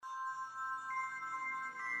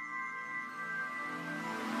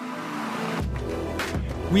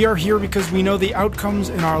We are here because we know the outcomes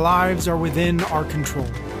in our lives are within our control.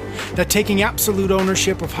 That taking absolute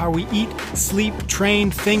ownership of how we eat, sleep,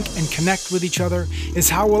 train, think, and connect with each other is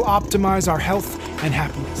how we'll optimize our health and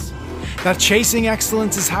happiness. That chasing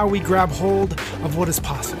excellence is how we grab hold of what is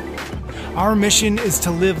possible. Our mission is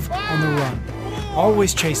to live on the run,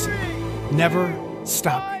 always chasing, never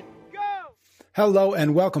stopping. Hello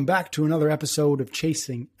and welcome back to another episode of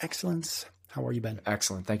Chasing Excellence. How are you, Ben?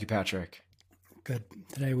 Excellent. Thank you, Patrick. Good.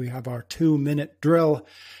 Today we have our 2-minute drill.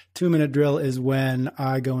 2-minute drill is when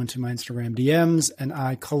I go into my Instagram DMs and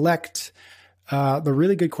I collect the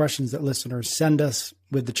really good questions that listeners send us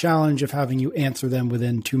with the challenge of having you answer them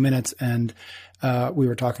within 2 minutes. And we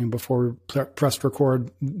were talking before we pressed record.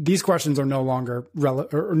 These questions are no longer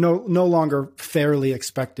no longer fairly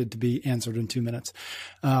expected to be answered in 2 minutes.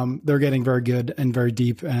 They're getting very good and very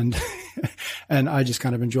deep, and and I just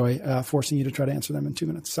kind of enjoy forcing you to try to answer them in 2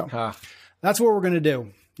 minutes. So that's what we're going to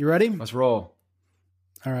do. You ready? Let's roll.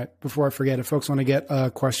 All right. Before I forget, if folks want to get a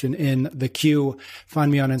question in the queue,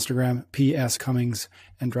 find me on Instagram, PS Cummings,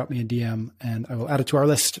 and drop me a DM, and I will add it to our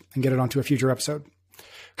list and get it onto a future episode.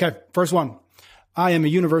 Okay. First one. I am a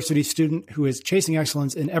university student who is chasing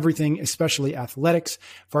excellence in everything, especially athletics,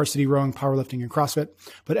 varsity rowing, powerlifting, and CrossFit.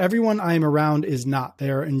 But everyone I am around is not.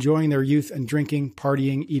 They are enjoying their youth and drinking,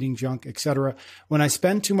 partying, eating junk, etc. When I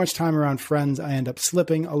spend too much time around friends, I end up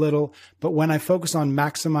slipping a little. But when I focus on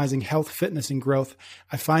maximizing health, fitness, and growth,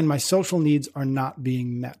 I find my social needs are not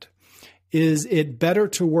being met. Is it better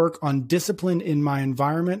to work on discipline in my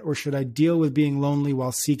environment, or should I deal with being lonely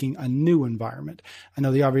while seeking a new environment? I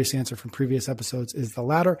know the obvious answer from previous episodes is the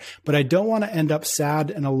latter, but I don't want to end up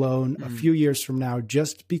sad and alone a few years from now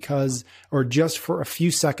just because, or just for a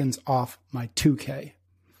few seconds off my 2K.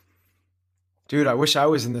 Dude, I wish I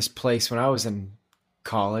was in this place when I was in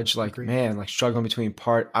college. Like, Agreed. man, like struggling between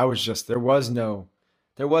I was just, there was no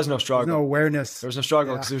struggle. No awareness. There was no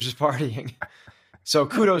struggle because it was just partying. So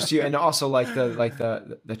kudos to you. And also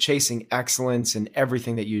the chasing excellence and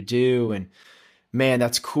everything that you do. And man,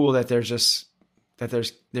 that's cool that there's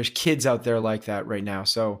kids out there like that right now.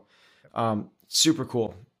 So, super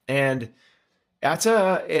cool. And that's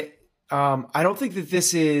I don't think that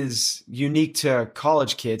this is unique to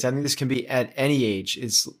college kids. I think this can be at any age.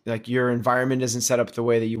 It's like your environment isn't set up the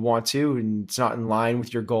way that you want to, and it's not in line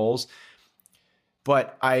with your goals.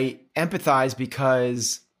 But I empathize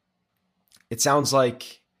because it sounds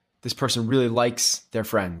like this person really likes their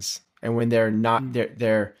friends. And when they're not,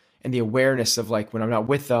 they're in the awareness of like, when I'm not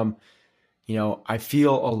with them, you know, I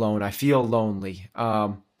feel alone. I feel lonely.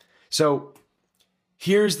 So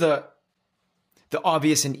here's the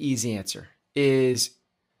obvious and easy answer is,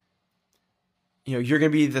 you know, you're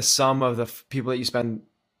going to be the sum of the people that you spend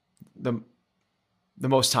the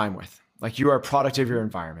most time with. Like, you are a product of your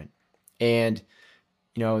environment. And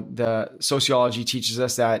you know, the sociology teaches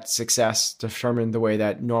us that success determined the way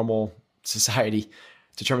that normal society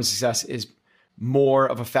determines success is more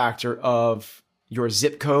of a factor of your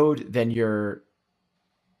zip code than your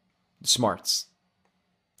smarts.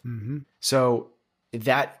 Mm-hmm. So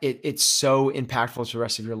that it's so impactful to the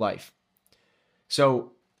rest of your life.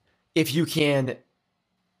 So if you can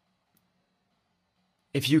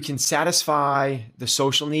satisfy the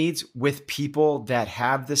social needs with people that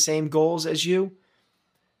have the same goals as you,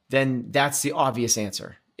 then that's the obvious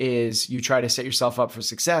answer, is you try to set yourself up for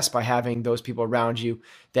success by having those people around you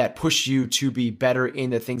that push you to be better in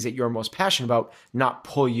the things that you're most passionate about, not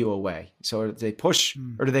pull you away. So do they push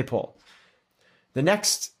or do they pull? The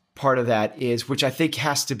next part of that is, which I think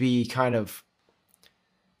has to be kind of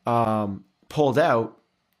pulled out,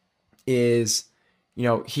 is, you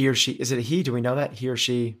know, he or she, is it a he? Do we know that? He or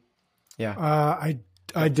she? Yeah.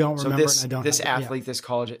 I don't remember. This athlete, this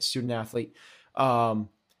college student athlete,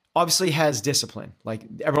 obviously has discipline. Like,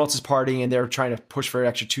 everyone else is partying and they're trying to push for an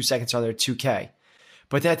extra 2 seconds on their 2K.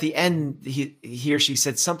 But at the end, he or she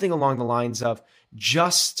said something along the lines of,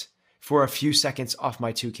 just for a few seconds off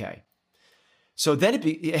my 2K. So then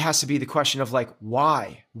it has to be the question of like,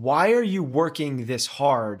 why? Why are you working this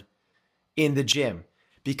hard in the gym?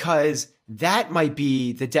 Because that might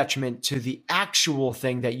be the detriment to the actual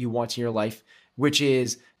thing that you want in your life, which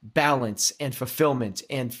is balance and fulfillment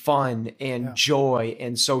and fun and joy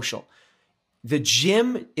and social. The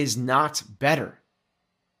gym is not better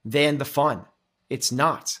than the fun. It's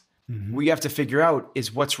not. Mm-hmm. What you have to figure out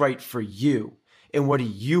is what's right for you and what do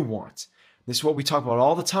you want. This is what we talk about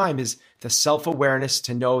all the time, is the self-awareness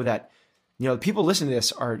to know that, you know, the people listening to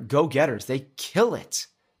this are go-getters. They kill it.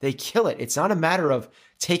 They kill it. It's not a matter of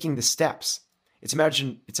taking the steps. It's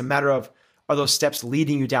a matter of, are those steps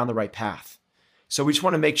leading you down the right path? So we just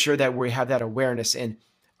want to make sure that we have that awareness and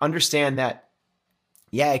understand that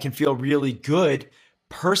yeah, it can feel really good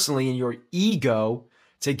personally in your ego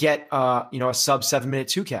to get, a sub 7-minute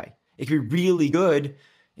 2K. It can be really good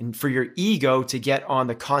and for your ego to get on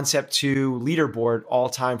the Concept 2 leaderboard all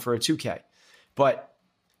time for a 2K. But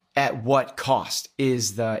at what cost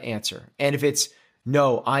is the answer? And if it's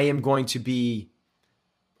no, I am going to be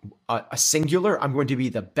a singular, I'm going to be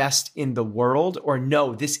the best in the world, or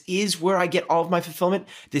no, this is where I get all of my fulfillment,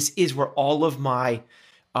 this is where all of my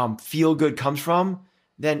feel good comes from,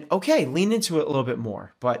 then okay, lean into it a little bit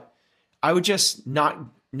more. But I would just not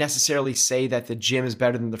necessarily say that the gym is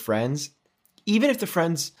better than the friends. Even if the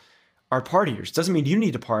friends are partiers, doesn't mean you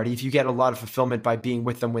need to party if you get a lot of fulfillment by being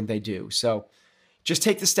with them when they do. So just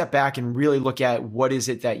take the step back and really look at what is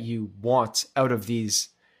it that you want out of these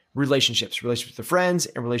relationships with the friends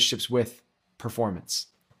and relationships with performance.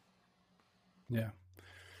 Yeah.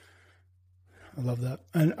 I love that.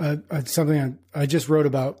 And it's something I just wrote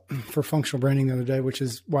about for functional branding the other day, which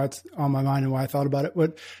is why it's on my mind and why I thought about it.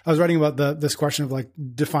 What I was writing about this question of like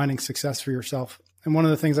defining success for yourself. And one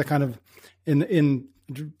of the things I kind of, in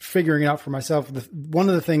figuring it out for myself, one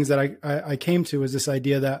of the things that I came to is this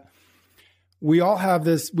idea that we all have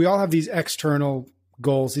these external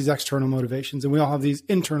goals, these external motivations, and we all have these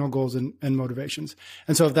internal goals and motivations.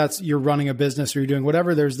 And so if that's you're running a business or you're doing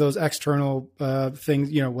whatever, there's those external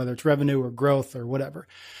things, whether it's revenue or growth or whatever.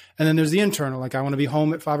 And then there's the internal, like I want to be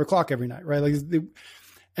home at 5:00 every night, right?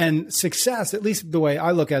 And success, at least the way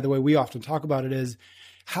I look at it, the way we often talk about it is,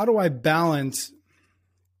 how do I balance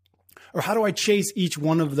or how do I chase each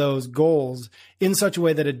one of those goals in such a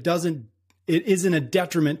way that it isn't a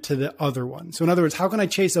detriment to the other one? So in other words, how can I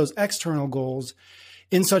chase those external goals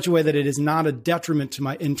in such a way that it is not a detriment to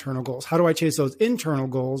my internal goals? How do I chase those internal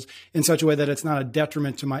goals in such a way that it's not a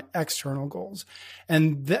detriment to my external goals?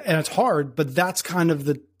 And it's hard, but that's kind of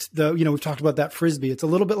the we've talked about that Frisbee. It's a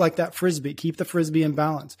little bit like that Frisbee. Keep the Frisbee in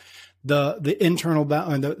balance. The internal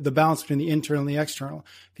the balance between the internal and the external.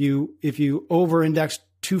 If you over-index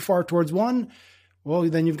too far towards one, well,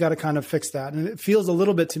 then you've got to kind of fix that. And it feels a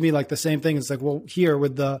little bit to me like the same thing. It's like, well, here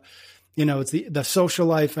with it's the social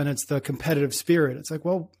life and it's the competitive spirit. It's like,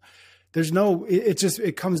 well,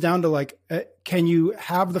 it comes down to like, can you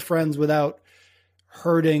have the friends without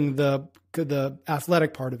hurting the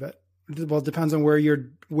athletic part of it? Well, it depends on where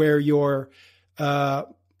your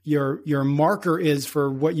marker is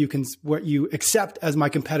for what you accept as my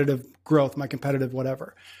competitive growth, my competitive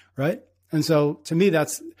whatever. Right. And so to me,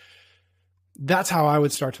 that's how I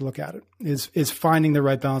would start to look at it is finding the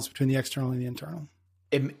right balance between the external and the internal.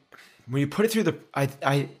 When you put it through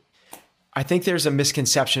I think there's a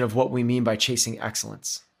misconception of what we mean by chasing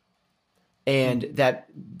excellence, and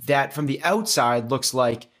that from the outside looks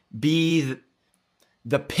like be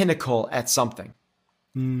the pinnacle at something.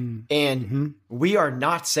 And we are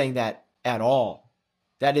not saying that at all.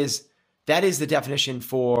 That is the definition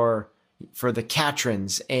for the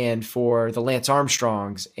Catrins and for the Lance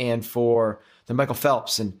Armstrongs and for the Michael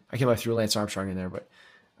Phelps. And I can't believe I threw Lance Armstrong in there, but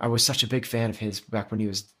I was such a big fan of his back when he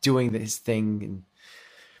was doing his thing.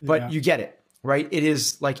 But you get it, right? It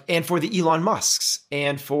is like, and for the Elon Musks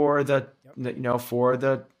and for for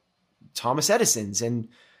the Thomas Edisons and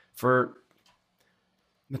for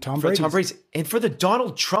the Tom Brady's and for the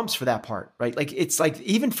Donald Trumps for that part, right? Like, it's like,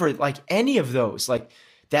 even for like any of those, like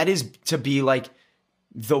that is to be like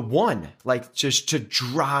the one, like just to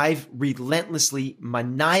drive relentlessly,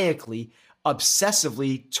 maniacally,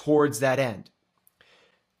 obsessively towards that end.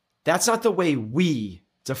 That's not the way we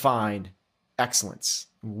define excellence.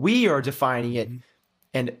 We are defining it.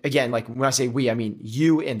 And again, like when I say we, I mean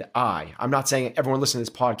you and I. I'm not saying everyone listening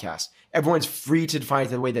to this podcast. Everyone's free to define it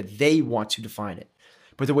the way that they want to define it.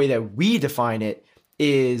 But the way that we define it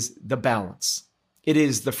is the balance. It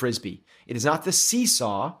is the Frisbee. It is not the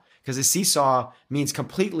seesaw, because the seesaw means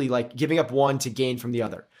completely like giving up one to gain from the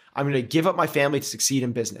other. I'm going to give up my family to succeed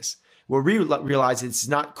in business. Where we realize it's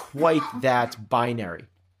not quite that binary,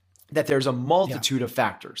 that there's a multitude of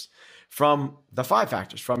factors, from the 5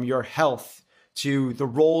 factors, from your health to the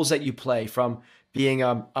roles that you play, from being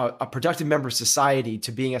a productive member of society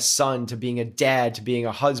to being a son, to being a dad, to being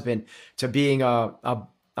a husband, to being a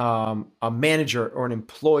manager or an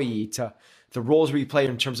employee, to the roles where you play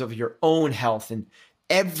in terms of your own health. And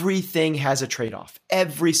everything has a trade-off.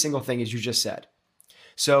 Every single thing, as you just said.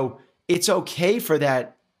 So it's okay for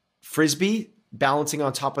that Frisbee balancing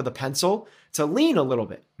on top of the pencil to lean a little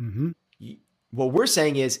bit. What we're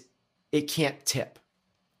saying is it can't tip,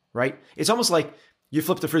 right? It's almost like you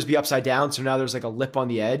flip the Frisbee upside down. So now there's like a lip on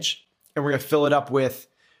the edge, and we're going to fill it up with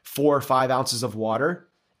 4 or 5 ounces of water,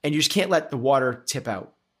 and you just can't let the water tip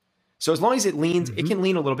out. So as long as it leans, it can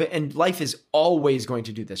lean a little bit, and life is always going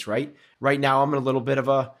to do this, right? Right now, I'm in a little bit of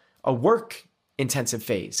a work intensive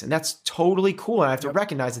phase, and that's totally cool. And I have to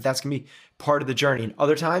recognize that that's going to be part of the journey. And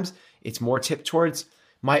other times it's more tipped towards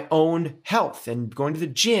my own health and going to the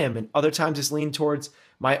gym. And other times it's leaned towards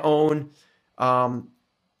my own,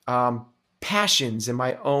 passions and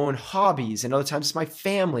my own hobbies. And other times it's my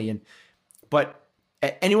family. But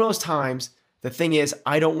at any one of those times, the thing is,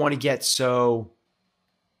 I don't want to get so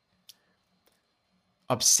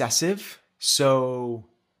obsessive, so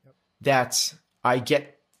that I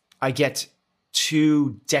get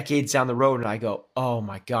 2 decades down the road and I go, oh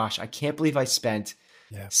my gosh, I can't believe I spent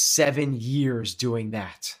 7 years doing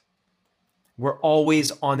that. We're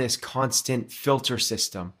always on this constant filter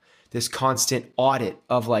system, this constant audit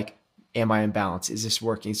of like, am I in balance? Is this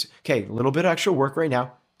working? Okay, a little bit of extra work right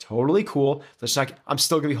now. Totally cool. I'm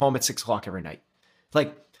still gonna be home at 6 o'clock every night.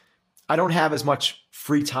 Like, I don't have as much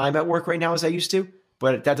free time at work right now as I used to,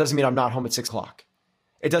 but that doesn't mean I'm not home at 6 o'clock.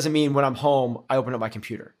 It doesn't mean when I'm home, I open up my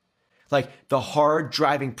computer. Like, the hard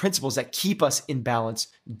driving principles that keep us in balance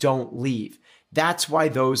don't leave. That's why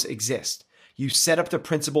those exist. You set up the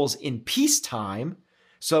principles in peacetime,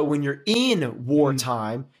 so when you're in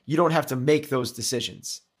wartime, you don't have to make those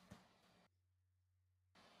decisions.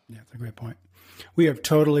 Yeah, that's a great point. We have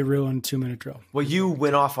totally ruined 2-minute drill. Well, you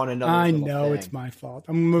went off on another. I know thing. It's my fault.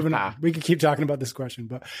 I'm moving on. We could keep talking about this question,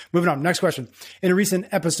 but moving on. Next question. In a recent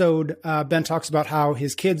episode, Ben talks about how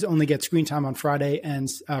his kids only get screen time on Friday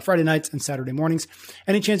nights and Saturday mornings.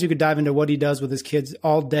 Any chance you could dive into what he does with his kids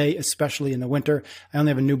all day, especially in the winter? I only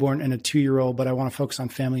have a newborn and a 2-year-old, but I want to focus on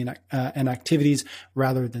family and activities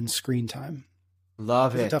rather than screen time.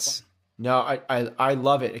 Love it. No, I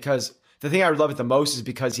love it, because the thing I love it the most is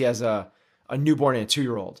because he has a newborn and a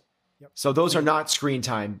 2-year-old. Yep. So those are not screen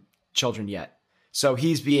time children yet. So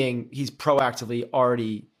he's proactively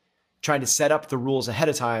already trying to set up the rules ahead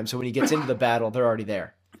of time. So when he gets into the battle, they're already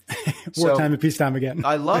there. Wartime and peacetime again.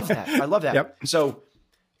 I love that. Yep. So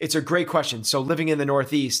it's a great question. So living in the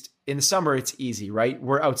Northeast, in the summer, it's easy, right?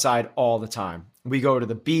 We're outside all the time. We go to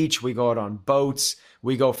the beach, we go out on boats,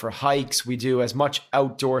 we go for hikes, we do as much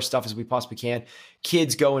outdoor stuff as we possibly can.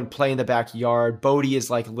 Kids go and play in the backyard. Bodhi is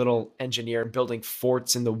like a little engineer building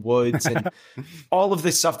forts in the woods and all of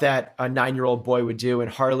this stuff that a 9-year-old boy would do. And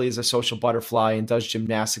Harley is a social butterfly and does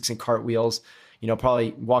gymnastics and cartwheels. You know,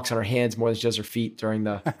 probably walks on her hands more than she does her feet during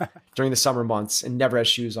the summer months and never has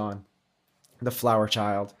shoes on. The flower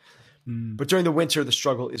child. But during the winter, the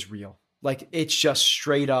struggle is real. Like, it's just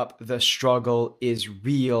straight up, the struggle is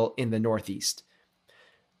real in the Northeast,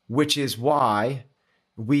 which is why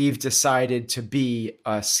we've decided to be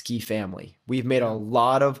a ski family. We've made we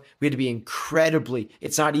had to be incredibly,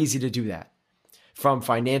 it's not easy to do that. From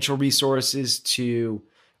financial resources to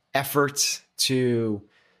effort to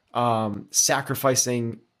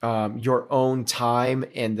sacrificing your own time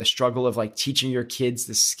and the struggle of like teaching your kids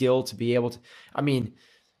the skill to be able to,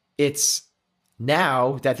 it's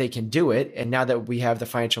now that they can do it. And now that we have the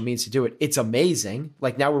financial means to do it, it's amazing.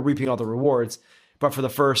 Like, now we're reaping all the rewards, but for the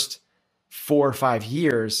first 4 or 5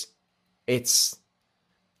 years, it's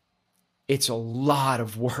a lot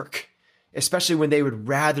of work, especially when they would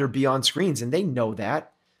rather be on screens, and they know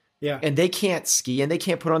that. Yeah. And they can't ski and they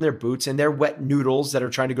can't put on their boots, and they're wet noodles that are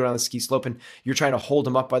trying to go down the ski slope, and you're trying to hold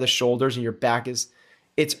them up by the shoulders and your back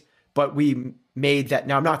but we made that.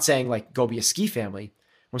 Now, I'm not saying like go be a ski family.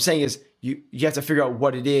 What I'm saying is you have to figure out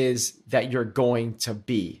what it is that you're going to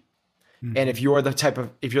be. Mm-hmm. And if you're the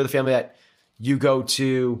family that you go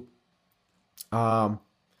to, on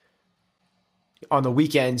the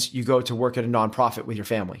weekends, you go to work at a nonprofit with your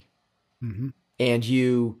family, and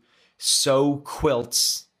you sew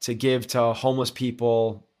quilts to give to homeless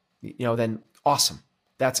people, then awesome.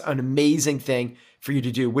 That's an amazing thing for you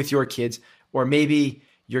to do with your kids. Or maybe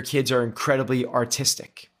your kids are incredibly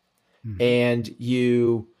artistic and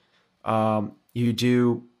you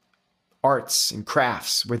do arts and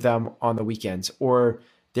crafts with them on the weekends, or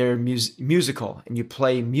they're musical and you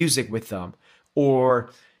play music with them, or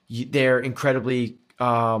they're incredibly,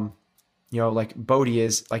 like Bodhi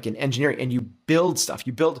is like an engineer, and you build stuff.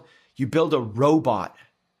 You build a robot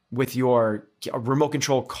with a remote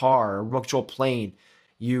control car, a remote control plane.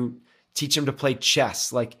 You teach them to play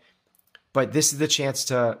chess. But this is the chance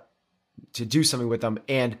to do something with them.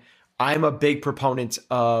 And I'm a big proponent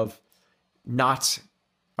of not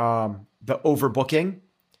the overbooking,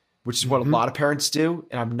 which is what a lot of parents do.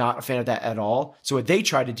 And I'm not a fan of that at all. So what they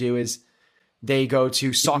try to do is they go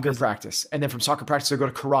to soccer practice, and then from soccer practice, they go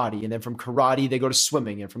to karate. And then from karate, they go to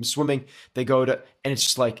swimming. And from swimming, they go to, and it's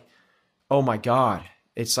just like, oh my God.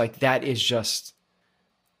 It's like, that is just,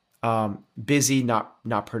 busy,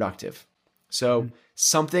 not productive. So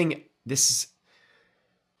this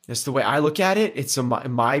is the way I look at it. It's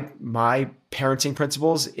my parenting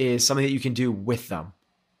principles is something that you can do with them.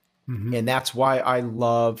 And that's why I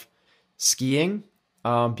love skiing,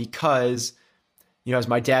 because, as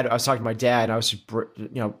I was talking to my dad, and I was,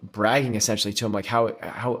 bragging essentially to him, like how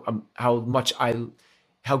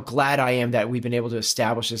glad I am that we've been able to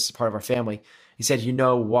establish this as part of our family. He said,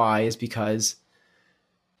 why is because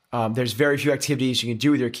there's very few activities you can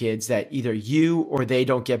do with your kids that either you or they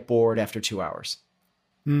don't get bored after 2 hours.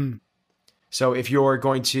 So if you're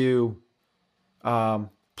going to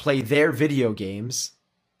play their video games,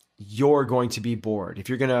 you're going to be bored. If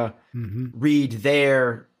you're going to read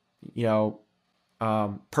their,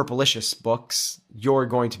 Purplicious books, you're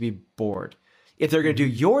going to be bored. If they're going to do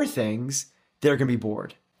your things, they're going to be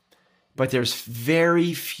bored. But there's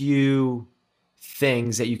very few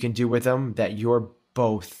things that you can do with them that you're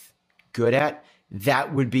both good at.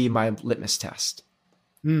 That would be my litmus test.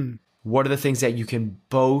 What are the things that you can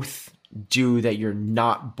both do that you're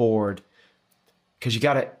not bored? Because you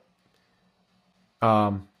got to,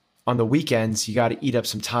 on the weekends, you got to eat up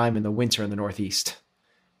some time in the winter in the Northeast.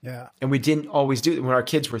 Yeah. And we didn't always do it when our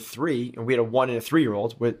kids were 3 and we had a 1 and a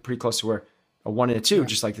 3-year-old. We're pretty close to where a 1 and a 2,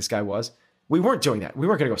 just like this guy was. We weren't doing that. We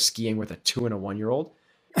weren't going to go skiing with a 2 and a 1-year-old.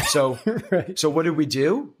 So, So what did we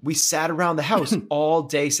do? We sat around the house all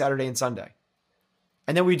day, Saturday and Sunday.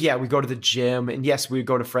 And then we'd go to the gym, and yes, we'd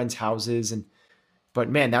go to friends' houses, but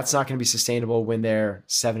man, that's not going to be sustainable when they're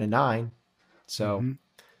 7 and 9. So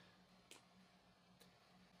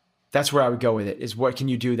that's where I would go with it, is what can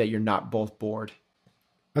you do that you're not both bored?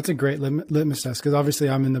 That's a great litmus test, because obviously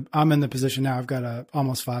I'm in the position now. I've got a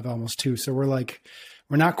almost 5, almost 2. So we're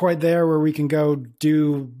not quite there where we can go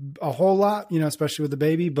do a whole lot, especially with the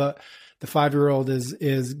baby, but the 5-year-old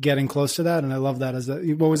is getting close to that. And I love that.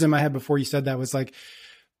 What was in my head before you said that was like,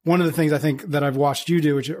 one of the things I think that I've watched you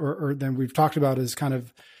do, or then we've talked about, is kind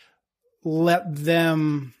of let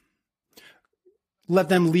them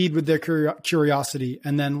lead with their curiosity,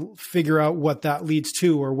 and then figure out what that leads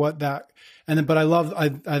to, or what that. And then, but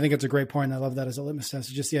I think it's a great point. I love that as a litmus test.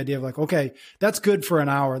 It's just the idea of like, okay, that's good for an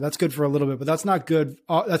hour. That's good for a little bit, but that's not good.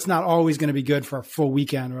 That's not always going to be good for a full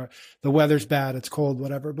weekend, or the weather's bad, it's cold,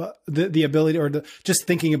 whatever. But the ability, or just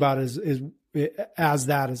thinking about it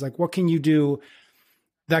is like, what can you do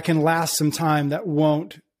that can last some time that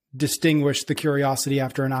won't distinguish the curiosity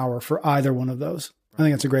after an hour for either one of those? I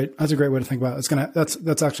think that's a great way to think about it.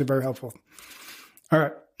 That's actually very helpful. All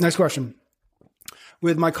right. Next question.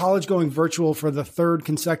 With my college going virtual for the 3rd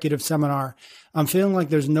consecutive seminar, I'm feeling like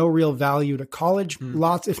there's no real value to college.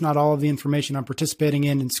 Lots, if not all, of the information I'm participating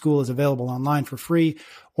in school is available online for free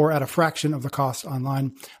or at a fraction of the cost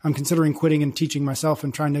online. I'm considering quitting and teaching myself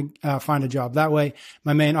and trying to find a job that way.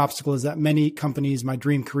 My main obstacle is that many companies, my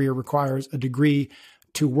dream career requires a degree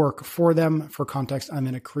to work for them. For context, I'm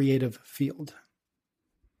in a creative field.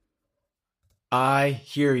 I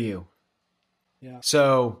hear you. Yeah.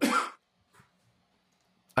 So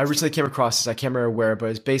I recently came across this. I can't remember where, but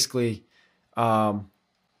it's basically the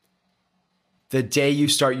day you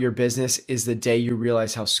start your business is the day you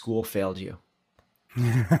realize how school failed you.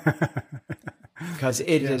 Because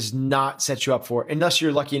it does not set you up for, unless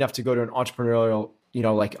you're lucky enough to go to an entrepreneurial,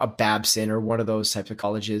 like a Babson or one of those types of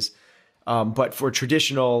colleges. But for a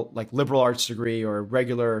traditional, like liberal arts degree or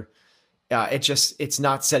regular, it's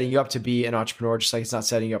not setting you up to be an entrepreneur, just like it's not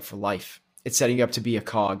setting you up for life. It's setting you up to be a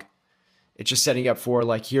cog. It's just setting you up for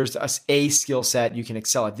like, here's a skill set you can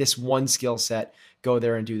excel at. This one skill set, go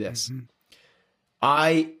there and do this.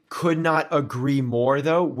 I could not agree more,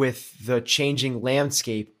 though, with the changing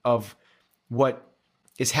landscape of what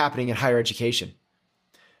is happening in higher education.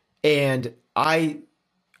 And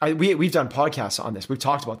we've done podcasts on this. We've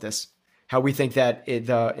talked about this, how we think that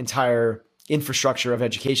the entire infrastructure of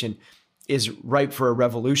education is ripe for a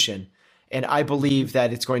revolution. And I believe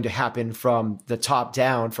that it's going to happen from the top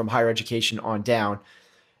down, from higher education on down.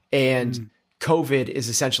 And COVID is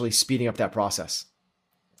essentially speeding up that process,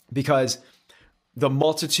 because the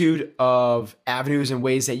multitude of avenues and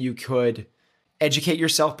ways that you could educate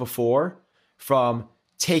yourself before, from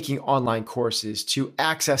taking online courses to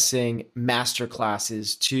accessing master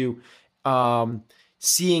classes to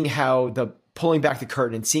seeing how pulling back the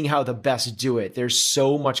curtain and seeing how the best do it. There's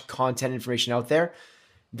so much content information out there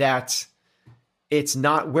that it's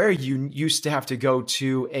not where you used to have to go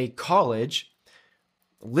to a college,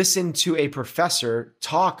 listen to a professor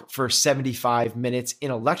talk for 75 minutes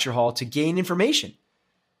in a lecture hall to gain information.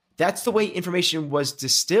 That's the way information was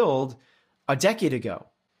distilled a decade ago.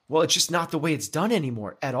 Well, it's just not the way it's done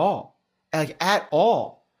anymore at all. Like at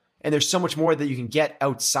all. And there's so much more that you can get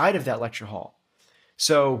outside of that lecture hall.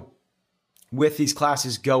 So with these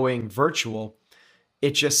classes going virtual,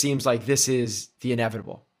 it just seems like this is the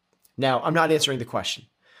inevitable. Now, I'm not answering the question,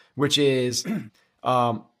 which is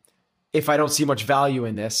if I don't see much value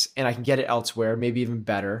in this and I can get it elsewhere, maybe even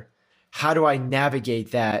better, how do I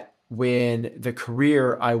navigate that when the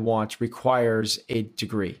career I want requires a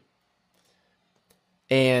degree?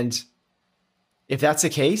 And if that's the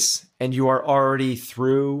case, and you are already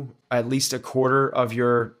through at least a quarter of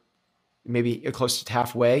your, maybe close to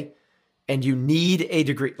halfway, and you need a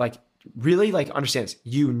degree, like really like understand this,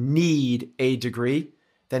 you need a degree,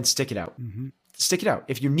 then stick it out. Mm-hmm. Stick it out.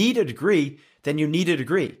 If you need a degree, then you need a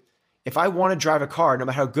degree. If I want to drive a car, no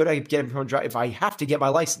matter how good I get from drive, if I have to get my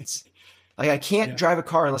license, like I can't drive a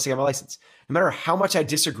car unless I get my license. No matter how much I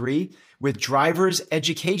disagree with driver's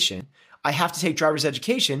education, I have to take driver's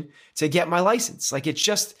education to get my license. Like it's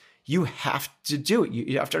just, you have to do it.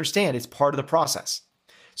 You have to understand it's part of the process.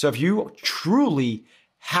 So if you truly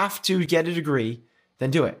have to get a degree,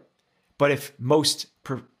 then do it. But if most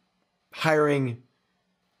hiring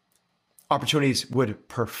opportunities would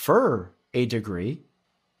prefer a degree,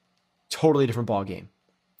 totally different ballgame.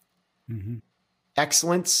 Mm-hmm.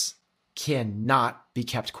 Excellence cannot be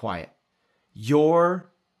kept quiet.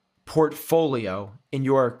 Your portfolio in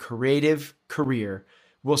your creative career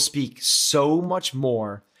will speak so much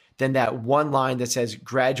more than that one line that says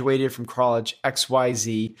graduated from college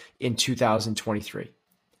XYZ in 2023.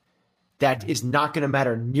 That is not going to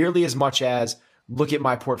matter nearly as much as look at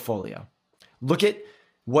my portfolio. Look at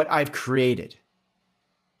what I've created.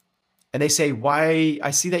 And they say, why?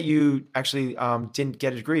 I see that you actually didn't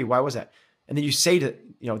get a degree. Why was that? And then you say that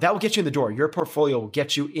will get you in the door. Your portfolio will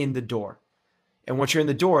get you in the door. And once you're in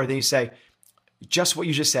the door, then you say, just what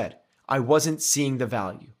you just said. I wasn't seeing the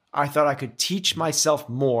value. I thought I could teach myself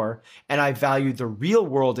more, and I valued the real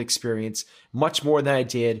world experience much more than I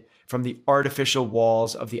did from the artificial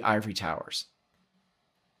walls of the ivory towers.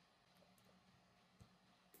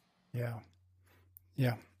 Yeah.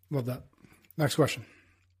 Yeah. Love that. Next question.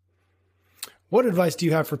 What advice do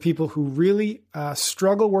you have for people who really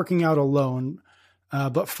struggle working out alone,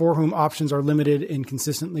 but for whom options are limited in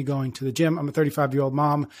consistently going to the gym? I'm a 35-year-old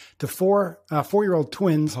mom to four-year-old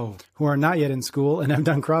twins who are not yet in school, and I've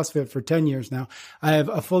done CrossFit for 10 years now. I have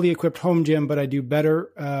a fully equipped home gym, but I do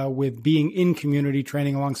better with being in community,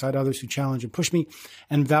 training alongside others who challenge and push me,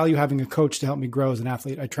 and value having a coach to help me grow as an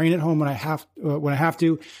athlete. I train at home when I have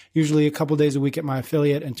to, usually a couple days a week at my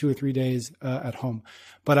affiliate and 2 or 3 days at home.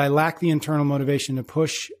 But I lack the internal motivation to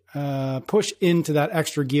push into that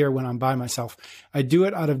extra gear when I'm by myself. I do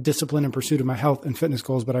it out of discipline and pursuit of my health and fitness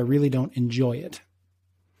goals, but I really don't enjoy it.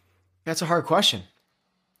 That's a hard question.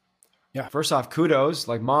 Yeah. First off, kudos,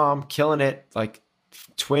 like mom, killing it, like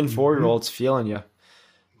twin 4-year-olds feeling you.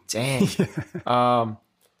 Dang. I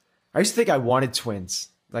used to think I wanted twins.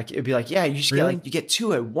 Like it'd be like, yeah, you just really? you get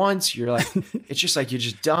 2 at once. You're like, it's just like, you're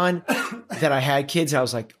just done. Then I had kids. And I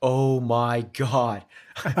was like, oh my God,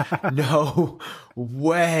 no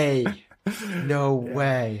way. No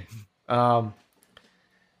way. I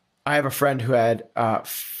have a friend who had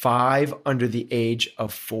 5 under the age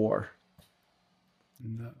of 4.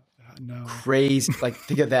 No. Crazy. Like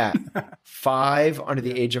think of that. 5 under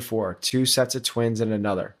the age of 4, 2 sets of twins and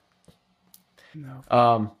another.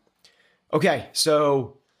 No. Okay.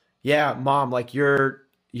 So yeah, mom, like you're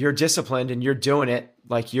disciplined and you're doing it.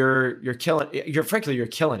 Like you're killing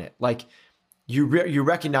it. Like you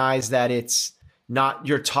recognize that it's not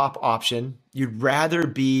your top option. You'd rather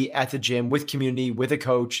be at the gym with community, with a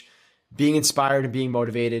coach, being inspired and being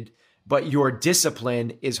motivated, but your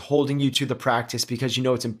discipline is holding you to the practice because you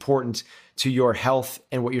know it's important to your health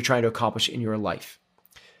and what you're trying to accomplish in your life.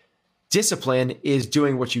 Discipline is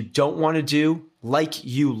doing what you don't want to do like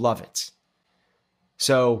you love it.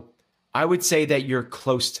 So I would say that you're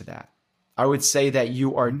close to that. I would say that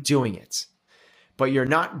you are doing it, but you're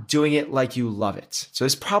not doing it like you love it. So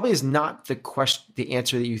this probably is not the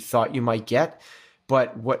answer that you thought you might get.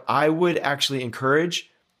 But what I would actually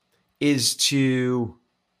encourage is to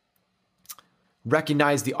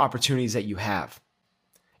recognize the opportunities that you have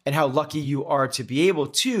and how lucky you are to be able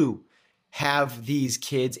to have these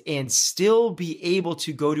kids and still be able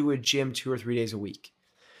to go to a gym 2 or 3 days a week.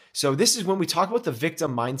 So this is when we talk about the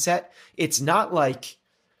victim mindset. It's not like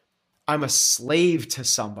I'm a slave to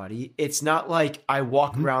somebody. It's not like I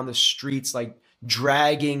walk around the streets like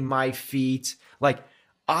dragging my feet. Like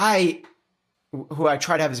I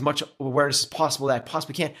try to have as much awareness as possible that I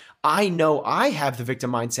possibly can. I know I have the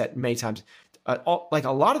victim mindset many times, like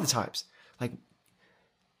a lot of the times.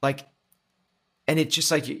 And it's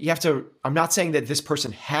just like, you have to, I'm not saying that this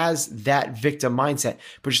person has that victim mindset,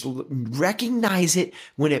 but just recognize it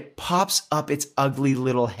when it pops up its ugly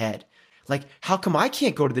little head. Like, how come I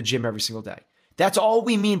can't go to the gym every single day? That's all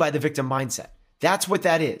we mean by the victim mindset. That's what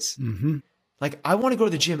that is. Mm-hmm. Like, I want to go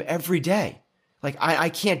to the gym every day. Like, I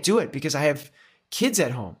can't do it because I have kids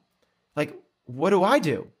at home. Like, what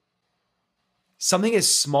do? Something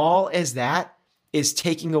as small as that is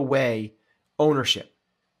taking away ownership.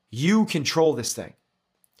 You control this thing.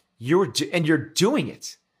 You're doing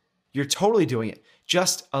it. You're totally doing it.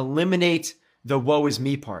 Just eliminate the woe is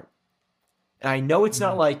me part. And I know it's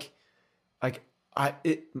not like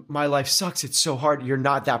my life sucks. It's so hard. You're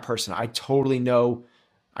not that person. I totally know.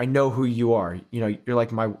 I know who you are. You know, you're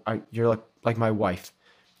like my wife.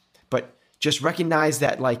 But just recognize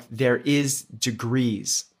that like there is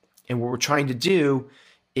degrees. And what we're trying to do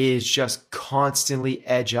is just constantly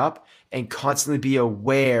edge up and constantly be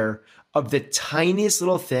aware of the tiniest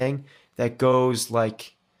little thing that goes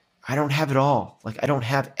like, I don't have it all. Like, I don't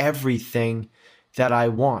have everything that I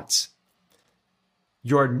want.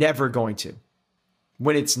 You're never going to.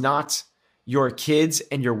 When it's not your kids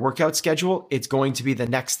and your workout schedule, it's going to be the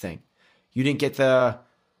next thing. You didn't get the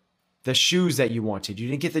shoes that you wanted. You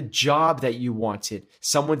didn't get the job that you wanted.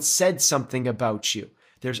 Someone said something about you.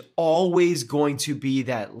 There's always going to be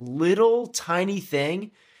that little tiny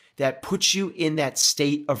thing that puts you in that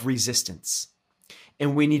state of resistance.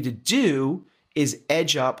 And what we need to do is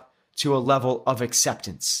edge up to a level of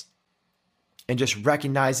acceptance and just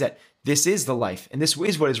recognize that this is the life and this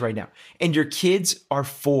is what it is right now. And your kids are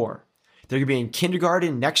 4. They're going to be in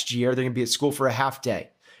kindergarten next year. They're going to be at school for a half day.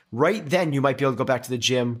 Right then, you might be able to go back to the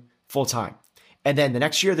gym full time. And then the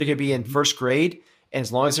next year, they're going to be in first grade. And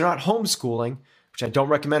as long as they're not homeschooling, which I don't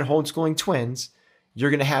recommend homeschooling twins, you're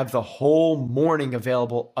going to have the whole morning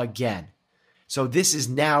available again. So this is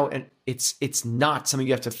now, and it's not something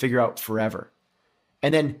you have to figure out forever.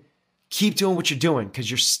 And then keep doing what you're doing because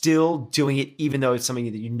you're still doing it, even though it's something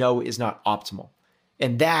that you know is not optimal.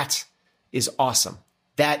 And that is awesome.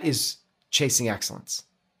 That is chasing excellence.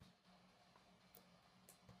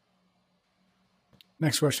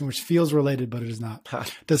 Next question, which feels related, but it is not.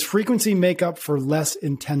 Does frequency make up for less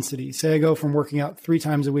intensity? Say I go from working out 3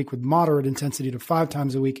 times a week with moderate intensity to 5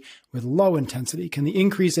 times a week with low intensity. Can the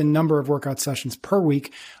increase in number of workout sessions per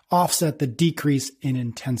week offset the decrease in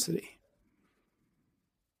intensity?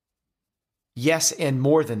 Yes, and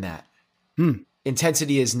more than that.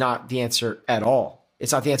 Intensity is not the answer at all.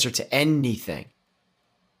 It's not the answer to anything.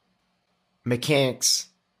 Mechanics,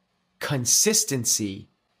 consistency,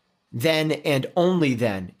 then and only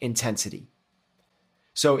then intensity.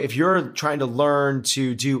 So if you're trying to learn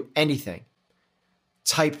to do anything,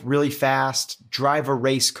 type really fast, drive a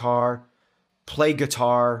race car, play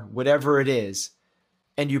guitar, whatever it is,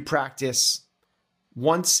 and you practice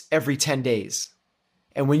once every 10 days.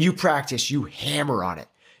 And when you practice, you hammer on it.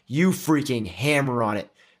 You freaking hammer on it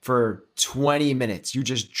for 20 minutes. You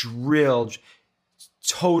just drill,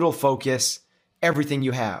 total focus, everything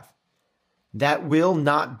you have. That will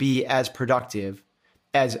not be as productive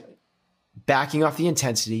as backing off the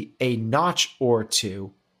intensity a notch or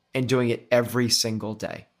two and doing it every single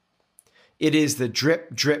day. It is the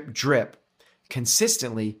drip, drip, drip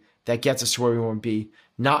consistently that gets us to where we want to be,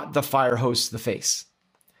 not the fire hose to the face.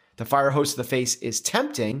 The fire hose to the face is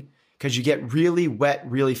tempting because you get really wet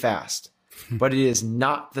really fast, but it is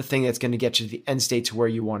not the thing that's going to get you to the end state to where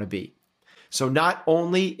you want to be. So not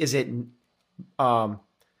only is it,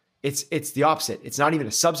 it's the opposite. It's not even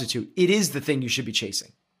a substitute. It is the thing you should be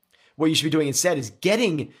chasing. What you should be doing instead is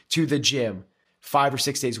getting to the gym 5 or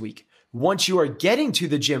 6 days a week. Once you are getting to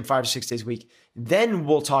the gym 5 or 6 days a week, then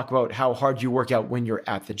we'll talk about how hard you work out when you're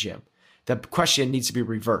at the gym. The question needs to be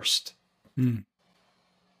reversed.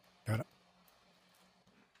 Got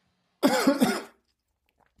it.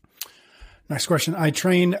 Next question. I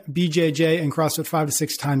train BJJ and CrossFit 5 to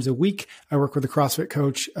 6 times a week. I work with a CrossFit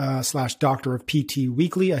coach / doctor of PT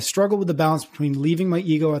weekly. I struggle with the balance between leaving my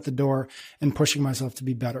ego at the door and pushing myself to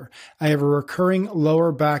be better. I have a recurring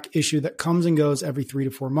lower back issue that comes and goes every 3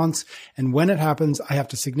 to 4 months. And when it happens, I have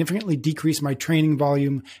to significantly decrease my training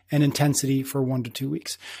volume and intensity for 1 to 2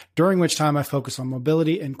 weeks, during which time I focus on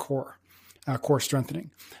mobility and core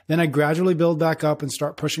strengthening. Then I gradually build back up and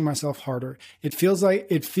start pushing myself harder. It feels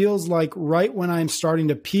like right when I'm starting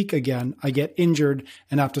to peak again, I get injured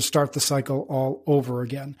and have to start the cycle all over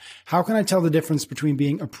again. How can I tell the difference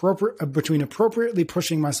between appropriately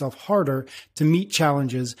pushing myself harder to meet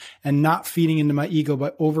challenges and not feeding into my ego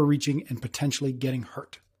by overreaching and potentially getting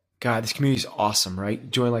hurt? God, this community is awesome, right?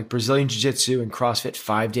 Doing like Brazilian Jiu-Jitsu and CrossFit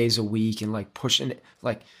 5 days a week and like pushing it.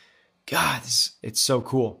 Like, God, it's so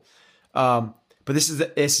cool. But this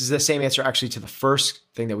is the same answer actually to the first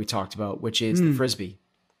thing that we talked about, which is the Frisbee.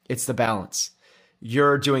 It's the balance.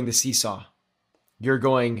 You're doing the seesaw. You're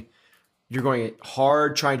going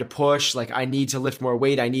hard, trying to push. Like, I need to lift more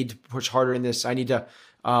weight. I need to push harder in this. I need to,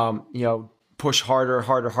 push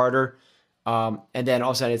harder. And then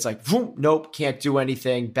all of a sudden it's like, boom, nope, can't do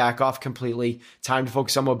anything. Back off completely. Time to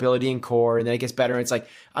focus on mobility and core. And then it gets better. And it's like,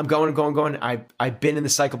 I'm going. I've been in the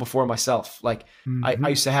cycle before myself. Like I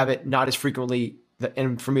used to have it not as frequently.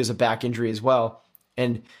 And for me, it was a back injury as well.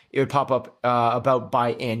 And it would pop up about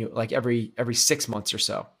biannual, like every 6 months or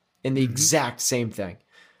so, in the exact same thing.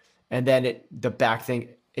 And then the back thing,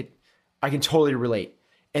 I can totally relate.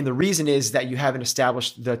 And the reason is that you haven't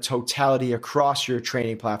established the totality across your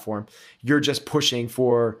training platform. You're just pushing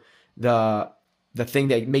for the thing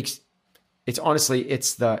that makes it's honestly,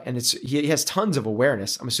 he has tons of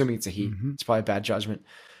awareness. I'm assuming it's a he. It's probably a bad judgment.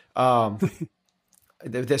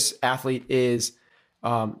 This athlete is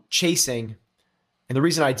chasing. And the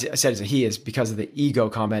reason I said it's a he is because of the ego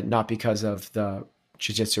comment, not because of the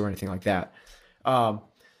jiu-jitsu or anything like that.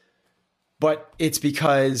 But it's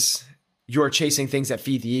because you're chasing things that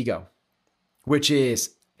feed the ego, which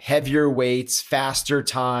is heavier weights, faster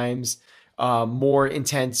times, more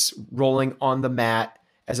intense rolling on the mat,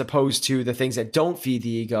 as opposed to the things that don't feed the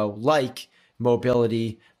ego, like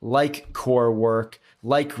mobility, like core work,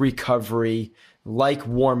 like recovery, like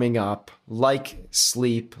warming up, like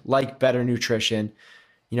sleep, like better nutrition.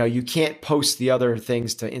 You can't post the other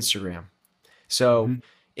things to Instagram. So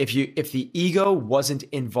if the ego wasn't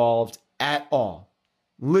involved at all,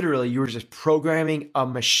 literally you were just programming a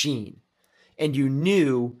machine, and you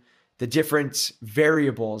knew the different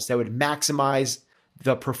variables that would maximize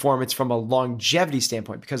the performance from a longevity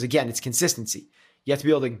standpoint, because again, it's consistency. You have to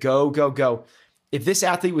be able to go. If this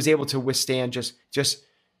athlete was able to withstand just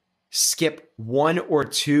skip 1 or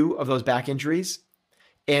 2 of those back injuries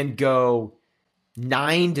and go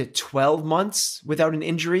 9 to 12 months without an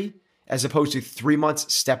injury, as opposed to 3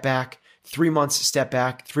 months, step back, 3 months, step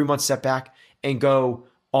back, 3 months, step back, and go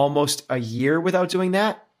almost a year without doing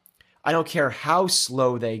that, I don't care how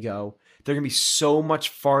slow they go, they're going to be so much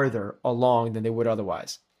farther along than they would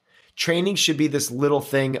otherwise. Training should be this little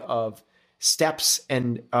thing of steps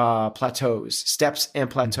and plateaus, steps and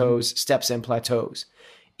plateaus, steps and plateaus.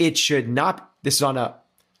 It should not, this is on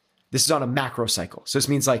a macro cycle. So this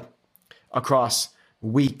means like across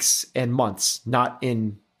weeks and months, not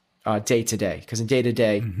in day to day. Because in day to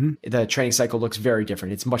day, the training cycle looks very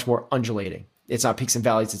different. It's much more undulating. It's not peaks and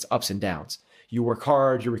valleys, it's ups and downs. You work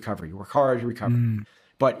hard, you recover. You work hard, you recover.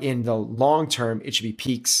 But in the long term, it should be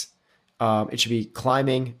peaks. It should be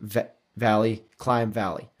climbing, valley, climb,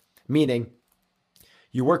 valley. Meaning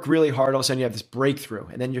you work really hard, all of a sudden you have this breakthrough,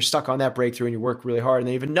 and then you're stuck on that breakthrough and you work really hard, and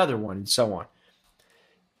then you have another one, and so on.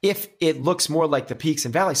 If it looks more like the peaks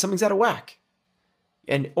and valleys, something's out of whack.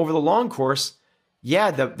 And over the long course,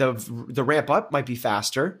 yeah, the ramp up might be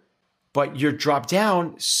faster, but you're dropped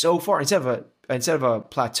down so far. Instead of a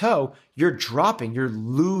plateau, you're dropping, you're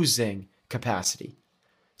losing capacity.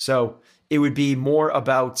 So it would be more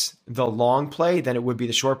about the long play than it would be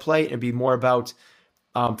the short play. It'd be more about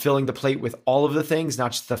filling the plate with all of the things,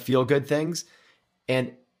 not just the feel-good things.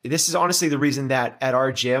 And this is honestly the reason that at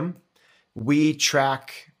our gym, we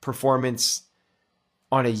track performance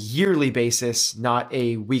on a yearly basis, not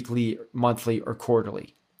a weekly, monthly, or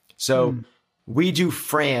quarterly. So we do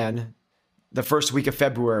Fran the first week of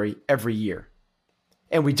February every year,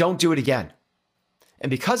 and we don't do it again. And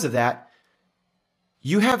because of that,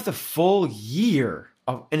 you have the full year,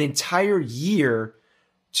 of an entire year,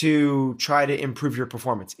 to try to improve your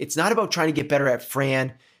performance. It's not about trying to get better at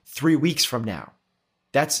Fran 3 weeks from now.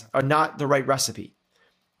 That's not the right recipe.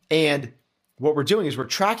 And what we're doing is we're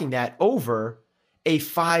tracking that over a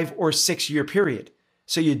 5 or 6 year period.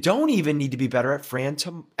 So you don't even need to be better at Fran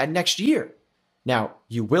at next year. Now,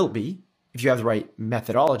 you will be if you have the right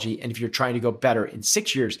methodology. And if you're trying to go better in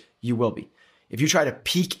 6 years, you will be. If you try to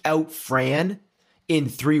peak out Fran in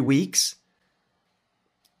 3 weeks,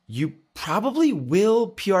 you probably will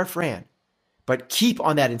PR Fran, but keep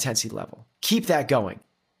on that intensity level. Keep that going.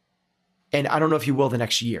 And I don't know if you will the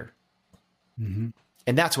next year. And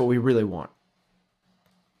that's what we really want.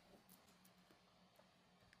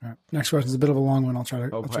 All right. Next question is a bit of a long one. I'll try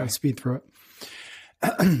to speed through it.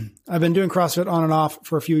 I've been doing CrossFit on and off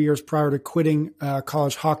for a few years prior to quitting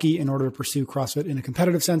college hockey in order to pursue CrossFit in a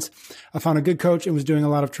competitive sense. I found a good coach and was doing a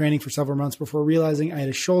lot of training for several months before realizing I had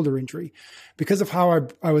a shoulder injury. Because of how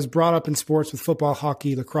I was brought up in sports with football,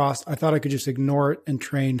 hockey, lacrosse, I thought I could just ignore it and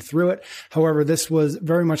train through it. However, this was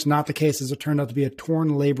very much not the case, as it turned out to be a torn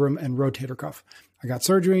labrum and rotator cuff. I got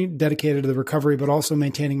surgery, dedicated to the recovery, but also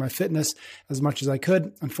maintaining my fitness as much as I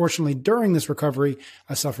could. Unfortunately, during this recovery,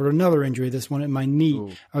 I suffered another injury, this one in my knee.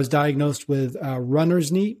 Ooh. I was diagnosed with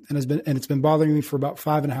runner's knee and it's been bothering me for about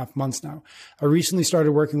 5.5 months now. I recently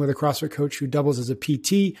started working with a CrossFit coach who doubles as a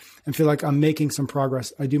PT and feel like I'm making some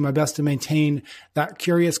progress. I do my best to maintain that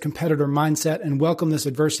curious competitor mindset and welcome this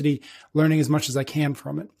adversity, learning as much as I can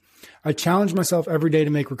from it. I challenge myself every day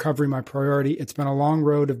to make recovery my priority. It's been a long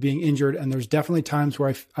road of being injured, and there's definitely times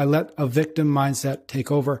where I let a victim mindset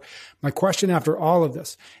take over. My question after all of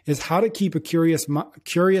this is how to keep a curious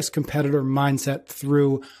competitor mindset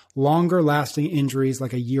through longer lasting injuries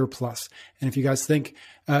like a year plus. And if you guys think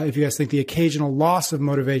the occasional loss of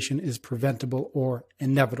motivation is preventable or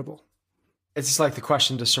inevitable. It's just like the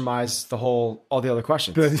question to surmise all the other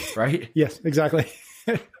questions, right? Yes, exactly.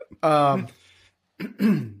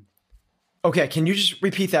 Okay, can you just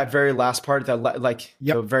repeat that very last part?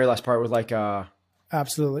 The very last part with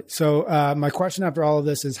Absolutely. So my question after all of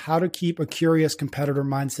this is how to keep a curious competitor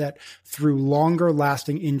mindset through longer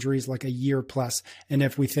lasting injuries like a year plus, and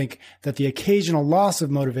if we think that the occasional loss of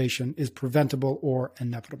motivation is preventable or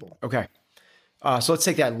inevitable. Okay. So let's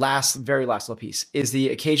take that very last little piece. Is the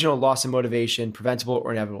occasional loss of motivation preventable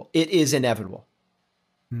or inevitable? It is inevitable.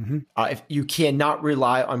 Mm-hmm. If you cannot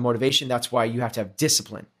rely on motivation, that's why you have to have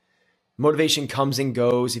discipline. Motivation comes and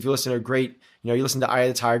goes. If you listen to you listen to Eye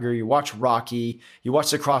of the Tiger, you watch Rocky, you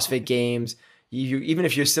watch the CrossFit Games, even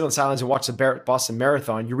if you sit in silence and watch the Boston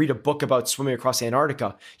Marathon, you read a book about swimming across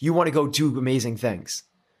Antarctica, you want to go do amazing things.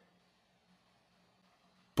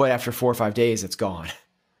 But after 4 or 5 days, it's gone.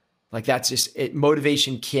 Like that's just it.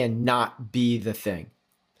 Motivation cannot be the thing.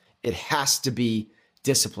 It has to be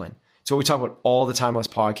discipline. So what we talk about all the time on this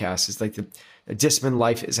podcast is like a disciplined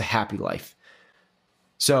life is a happy life.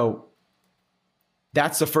 So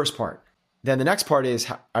that's the first part. Then the next part is,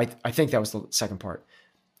 I think that was the second part.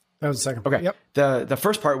 That was the second part. Okay. Yep. The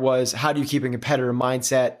first part was, how do you keep a competitor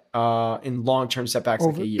mindset in long-term setbacks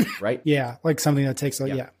like a year, right? Yeah. Like something that takes,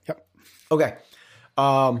 yeah. Yep. Okay.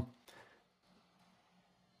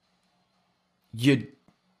 You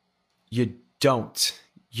don't.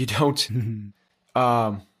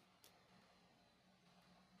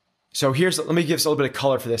 So let me give us a little bit of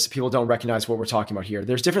color for this so people don't recognize what we're talking about here.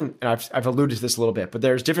 There's different, and I've alluded to this a little bit, but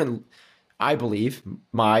there's different, I believe,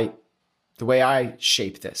 the way I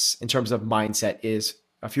shape this in terms of mindset is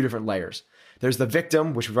a few different layers. There's the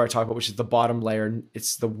victim, which we've already talked about, which is the bottom layer.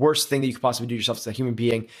 It's the worst thing that you could possibly do yourself as a human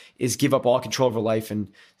being is give up all control over life and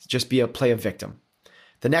just play a victim.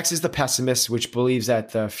 The next is the pessimist, which believes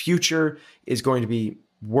that the future is going to be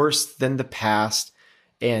worse than the past,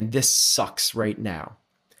 and this sucks right now.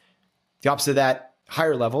 The opposite of that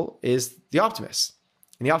higher level is the optimist.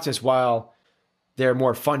 And the optimist, while they're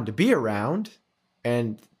more fun to be around,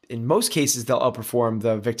 and in most cases they'll outperform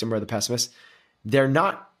the victim or the pessimist, they're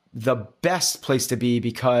not the best place to be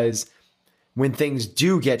because when things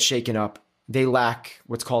do get shaken up, they lack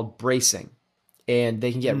what's called bracing. And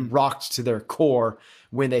they can get rocked to their core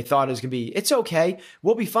when they thought it was going to be, it's okay,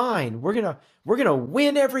 we'll be fine. We're going to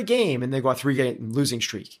win every game. And they go on a 3-game losing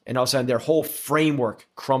streak. And all of a sudden their whole framework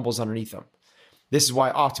crumbles underneath them. This is why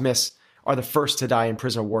optimists are the first to die in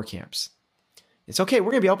prisoner of war camps. It's okay,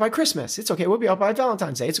 we're going to be out by Christmas. It's okay, we'll be out by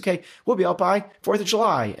Valentine's Day. It's okay, we'll be out by 4th of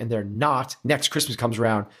July. And they're not. Next Christmas comes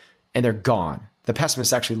around and they're gone. The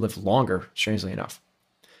pessimists actually live longer, strangely enough.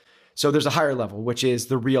 So there's a higher level, which is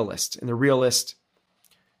the realist. And the realist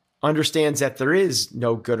understands that there is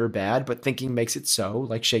no good or bad, but thinking makes it so,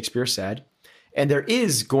 like Shakespeare said. And there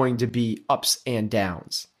is going to be ups and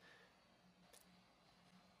downs.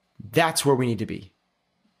 That's where we need to be.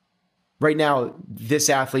 Right now, this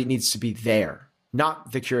athlete needs to be there,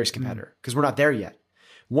 not the curious competitor, because we're not there yet.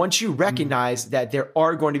 Once you recognize that there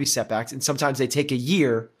are going to be setbacks, and sometimes they take a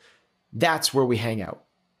year, that's where we hang out.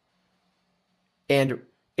 And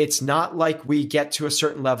it's not like we get to a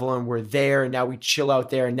certain level and we're there and now we chill out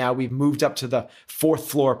there and now we've moved up to the 4th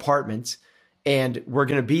floor apartment and we're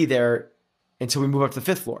going to be there until we move up to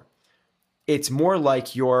the 5th floor. It's more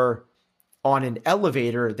like you're on an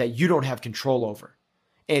elevator that you don't have control over.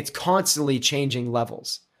 And it's constantly changing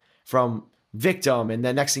levels from victim. And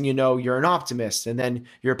then next thing you know, you're an optimist, and then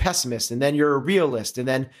you're a pessimist, and then you're a realist. And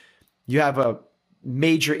then you have a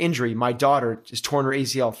major injury. My daughter has torn her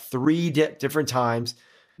ACL 3 different times.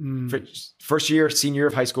 First year, senior year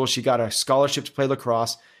of high school, she got a scholarship to play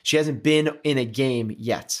lacrosse. She hasn't been in a game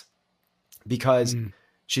yet because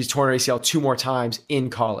she's torn her ACL 2 more times in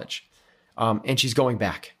college. And she's going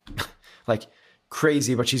back like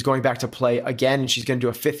crazy, but she's going back to play again. And she's going to do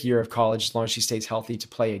a 5th year of college as long as she stays healthy to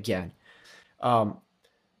play again.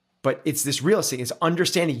 But it's this realist thing, is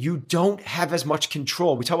understanding you don't have as much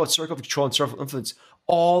control. We talk about circle of control and circle of influence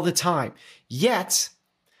all the time. Yet,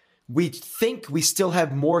 we think we still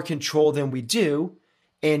have more control than we do.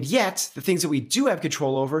 And yet, the things that we do have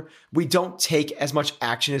control over, we don't take as much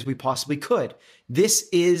action as we possibly could. This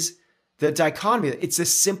is the dichotomy. It's the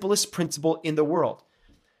simplest principle in the world.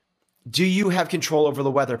 Do you have control over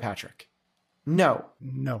the weather, Patrick? No.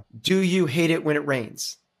 No. Do you hate it when it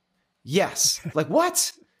rains? Yes. Like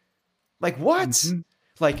what? Like what? Mm-hmm.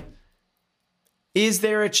 Like, is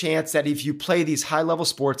there a chance that if you play these high-level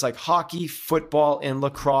sports like hockey, football, and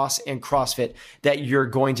lacrosse and CrossFit, that you're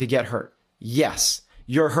going to get hurt? Yes.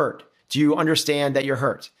 You're hurt. Do you understand that you're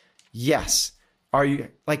hurt? Yes. Are you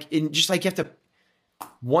just like you have to,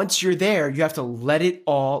 once you're there, you have to let it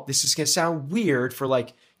all, this is going to sound weird for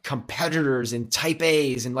like competitors and type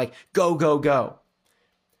A's and like go, go, go.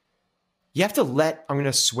 You have to let, I'm going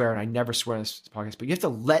to swear, and I never swear on this podcast, but you have to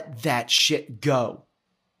let that shit go.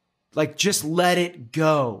 Like, just let it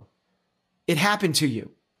go. It happened to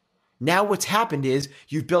you. Now what's happened is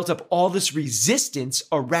you've built up all this resistance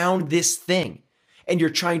around this thing, and you're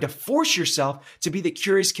trying to force yourself to be the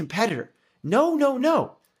curious competitor. No, no,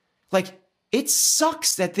 no. Like, it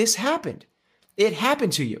sucks that this happened. It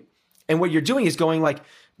happened to you. And what you're doing is going like,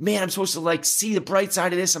 man, I'm supposed to like see the bright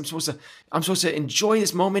side of this. I'm supposed to enjoy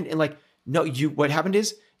this moment. And like, no, what happened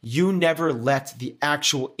is you never let the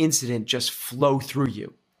actual incident just flow through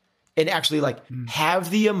you and actually like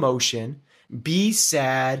have the emotion, be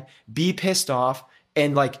sad, be pissed off,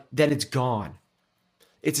 and like, then it's gone.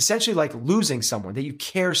 It's essentially like losing someone that you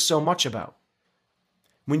care so much about.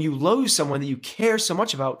 When you lose someone that you care so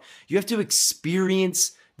much about, you have to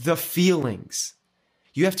experience the feelings.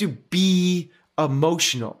 You have to be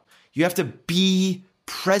emotional. You have to be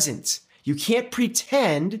present. You can't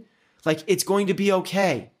pretend like it's going to be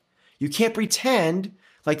okay. You can't pretend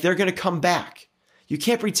like they're going to come back. You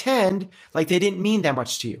can't pretend like they didn't mean that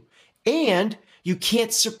much to you. And you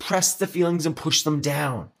can't suppress the feelings and push them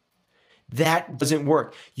down. That doesn't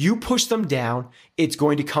work. You push them down, it's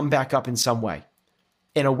going to come back up in some way,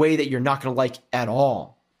 in a way that you're not going to like at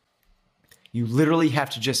all. You literally have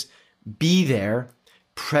to just be there,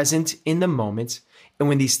 present in the moment. And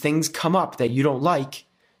when these things come up that you don't like,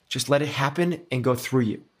 just let it happen and go through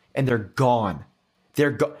you. And they're gone.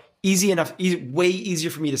 They're easy enough, way easier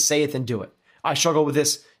for me to say it than do it. I struggle with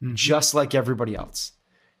this just like everybody else.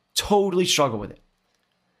 Totally struggle with it.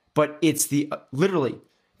 But it's literally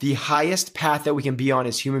the highest path that we can be on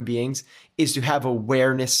as human beings is to have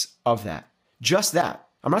awareness of that. Just that.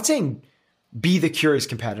 I'm not saying be the curious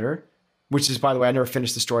competitor, which is, by the way, I never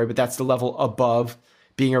finished the story, but that's the level above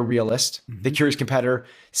being a realist. Mm-hmm. The curious competitor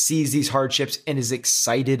sees these hardships and is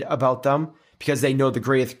excited about them because they know the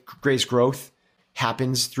greatest growth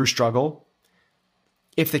happens through struggle.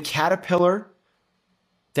 If the caterpillar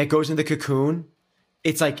that goes in the cocoon,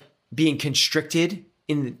 it's like being constricted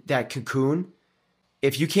in that cocoon.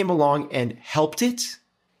 If you came along and helped it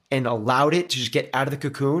and allowed it to just get out of the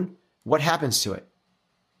cocoon, what happens to it?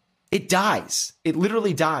 It dies. It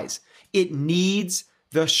literally dies. It needs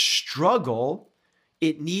the struggle.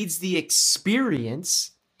 It needs the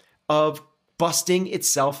experience of busting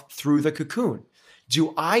itself through the cocoon.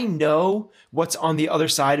 Do I know what's on the other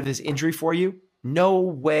side of this injury for you? No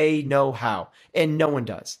way, no how. And no one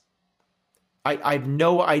does. I have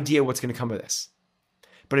no idea what's going to come of this.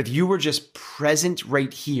 But if you were just present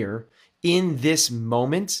right here in this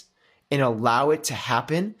moment and allow it to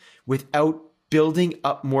happen without building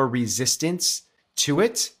up more resistance to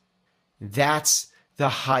it, that's the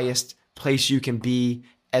highest place you can be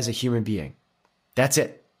as a human being. That's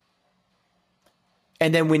it.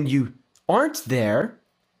 And then when you aren't there,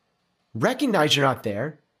 recognize you're not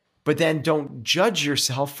there, but then don't judge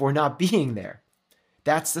yourself for not being there.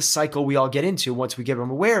 That's the cycle we all get into once we get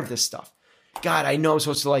aware of this stuff. God, I know I'm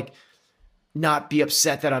supposed to like not be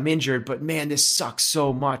upset that I'm injured, but man, this sucks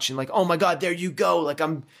so much. And like, oh my God, there you go. Like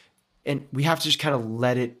and we have to just kind of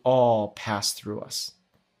let it all pass through us.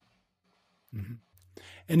 Mm-hmm.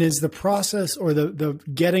 And is the process or the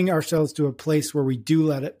getting ourselves to a place where we do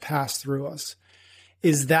let it pass through us,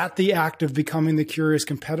 is that the act of becoming the curious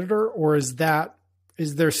competitor, or is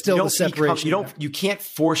there still the separation? You can't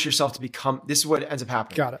force yourself to become, this is what ends up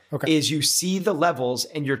happening. Got it. Okay. Is you see the levels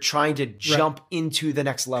and you're trying to jump into the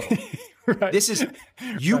next level. Right. This is,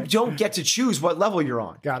 you don't get to choose what level you're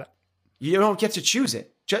on. Got it. You don't get to choose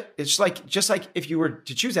it. It's just like if you were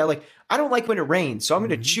to choose that, like, I don't like when it rains, so I'm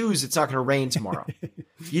going to choose it's not going to rain tomorrow.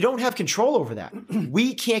 You don't have control over that.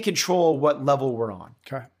 We can't control what level we're on.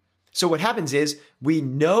 Okay. So what happens is we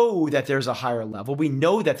know that there's a higher level. We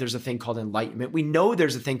know that there's a thing called enlightenment. We know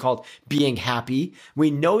there's a thing called being happy. We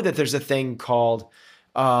know that there's a thing called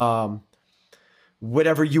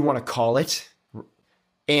whatever you want to call it.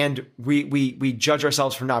 And we judge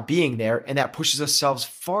ourselves for not being there, and that pushes ourselves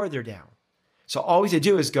farther down. So all we have to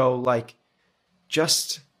do is go like,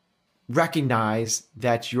 just recognize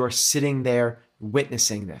that you're sitting there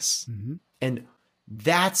witnessing this. Mm-hmm. And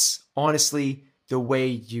that's honestly the way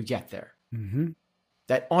you get there. Mm-hmm.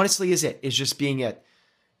 That honestly is it. Is just being at,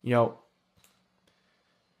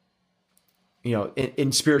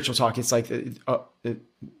 in spiritual talk, it's like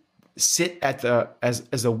sit at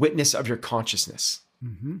as a witness of your consciousness.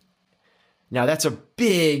 Mm-hmm. Now that's a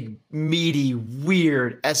big, meaty,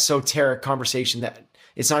 weird, esoteric conversation that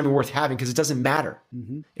it's not even worth having because it doesn't matter.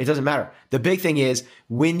 Mm-hmm. It doesn't matter. The big thing is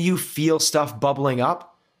when you feel stuff bubbling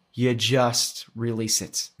up, you just release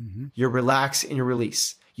it. Mm-hmm. You relax and you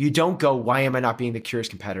release. You don't go, why am I not being the curious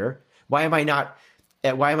competitor? Why am I not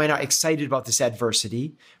excited about this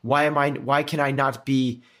adversity? Why can I not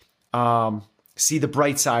be, see the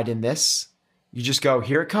bright side in this? You just go,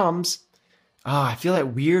 here it comes. I feel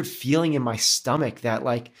that weird feeling in my stomach that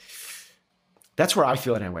that's where I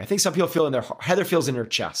feel it anyway. I think some people feel Heather feels in her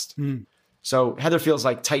chest. Mm. So Heather feels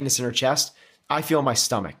like tightness in her chest. I feel my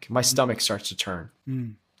stomach. My stomach starts to turn.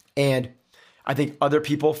 Mm. And I think other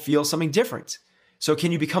people feel something different. So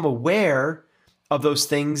can you become aware of those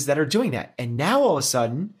things that are doing that? And now all of a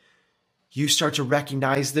sudden, you start to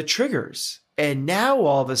recognize the triggers. And now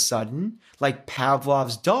all of a sudden, like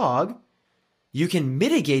Pavlov's dog, you can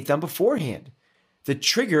mitigate them beforehand. The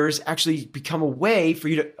triggers actually become a way for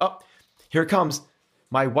you to, here it comes.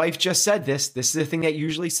 My wife just said this. This is the thing that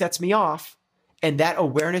usually sets me off. And that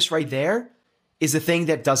awareness right there is the thing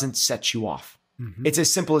that doesn't set you off. Mm-hmm. It's as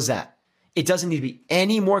simple as that. It doesn't need to be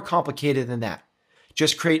any more complicated than that.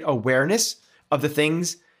 Just create awareness of the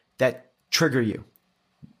things that trigger you.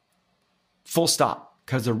 Full stop.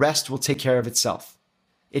 Because the rest will take care of itself.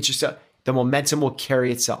 It's just the momentum will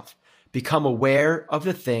carry itself. Become aware of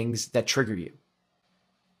the things that trigger you.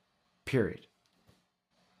 Period.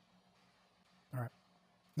 All right.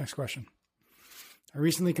 Next question. I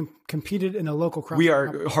recently competed in a local cross. We are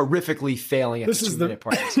horrififically failing at the 2-minute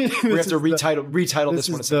part. We have to retitle this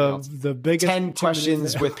one as something else. The biggest 10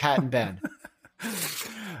 questions with Pat and Ben.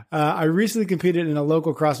 I recently competed in a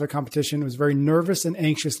local CrossFit competition. I was very nervous and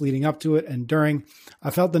anxious leading up to it and during. I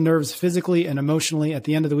felt the nerves physically and emotionally at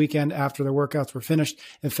the end of the weekend after the workouts were finished.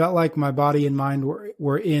 It felt like my body and mind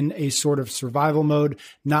were in a sort of survival mode,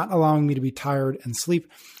 not allowing me to be tired and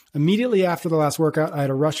sleep. Immediately after the last workout, I had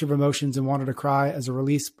a rush of emotions and wanted to cry as a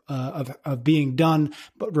release of being done,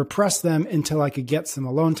 but repressed them until I could get some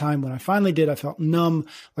alone time. When I finally did, I felt numb,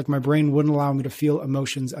 like my brain wouldn't allow me to feel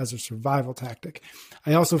emotions as a survival tactic.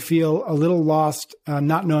 I also feel a little lost,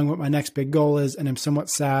 not knowing what my next big goal is, and I'm somewhat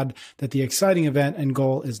sad that the exciting event and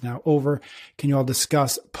goal is now over. Can you all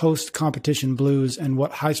discuss post-competition blues and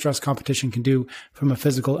what high-stress competition can do from a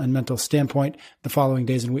physical and mental standpoint the following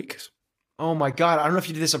days and weeks? Oh my God. I don't know if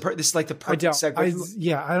you did this on purpose. This is like the perfect segue. I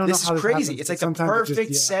don't know. This is crazy. It's like the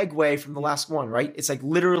perfect segue from the last one, right? It's like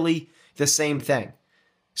literally the same thing.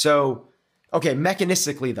 So, okay,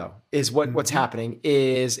 mechanistically though, is what's happening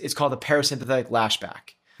is it's called the parasympathetic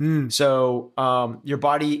lashback. Mm. So your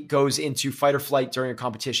body goes into fight or flight during a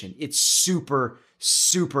competition. It's super,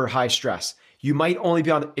 super high stress. You might only be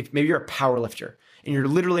if maybe you're a power lifter and you're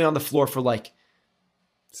literally on the floor for like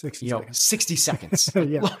 60 seconds.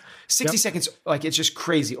 Yeah. 60 seconds. Like it's just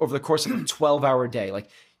crazy over the course of a 12-hour day. Like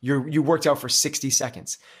you worked out for 60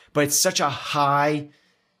 seconds, but it's such a high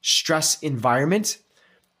stress environment.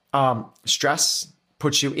 Stress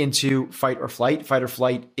puts you into fight or flight. Fight or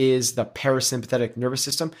flight is the parasympathetic nervous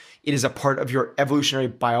system. It is a part of your evolutionary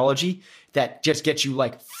biology that just gets you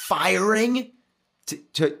like firing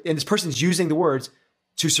to and this person's using the words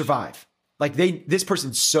to survive. Like this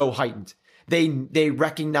person's so heightened. They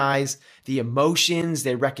recognize the emotions.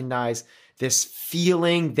 They recognize this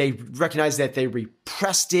feeling. They recognize that they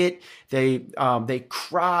repressed it. They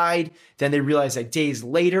cried. Then they realize that days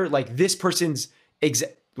later, like this person's like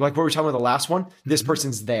what we were talking about the last one, this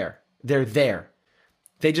person's there. They're there.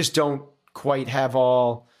 They just don't quite have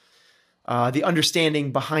all the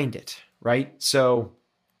understanding behind it, right? So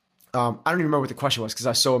I don't even remember what the question was because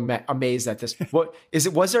I was so amazed at this. What is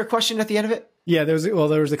it? Was there a question at the end of it? Yeah, there was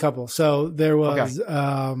a couple. So there was, okay.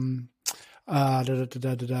 I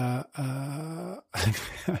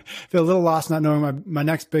feel a little lost not knowing my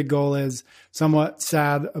next big goal is, somewhat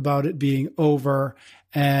sad about it being over,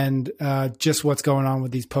 and just what's going on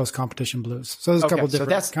with these post-competition blues. So there's a couple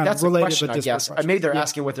different that's kind of related, question, but I guess. Maybe they're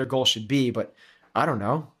asking what their goal should be, but I don't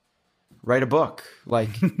know. write a book, like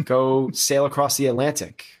go sail across the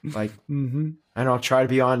Atlantic. Like, I don't know, try to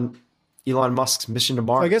be on Elon Musk's mission to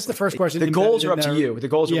Mars. So I guess the first question, the goals are up to you. The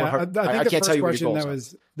goals are, I can't tell you what the goals are.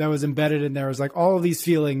 That was embedded in there is like all of these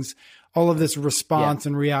feelings, all of this response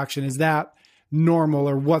and reaction. Is that normal,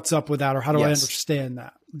 or what's up with that? Or how do I understand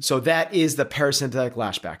that? So that is the parasympathetic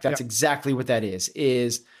lashback. That's exactly what that is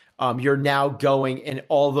you're now going and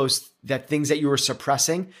all those things that you were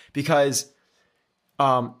suppressing, because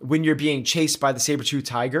when you're being chased by the saber-toothed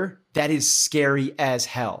tiger, that is scary as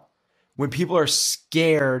hell. When people are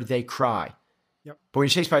scared, they cry. Yep. But when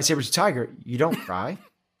you're chased by a saber-toothed tiger, you don't cry.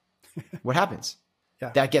 What happens?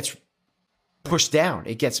 Yeah. That gets pushed down.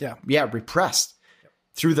 It gets repressed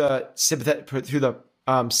through the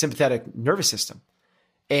sympathetic nervous system.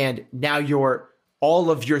 And now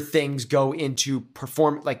all of your things go into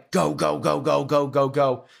perform, like go, go, go, go, go, go,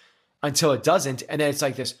 go, until it doesn't. And then it's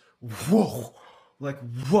like this, whoa,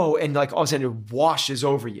 and like all of a sudden it washes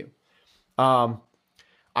over you.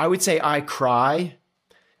 I would say I cry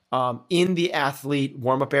in the athlete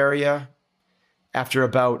warm-up area after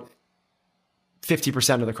about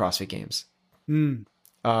 50% of the CrossFit Games. And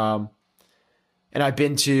I've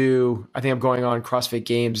been to, I think I'm going on CrossFit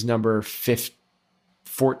Games number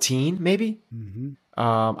 14, maybe.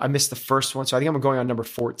 I missed the first one, so I think I'm going on number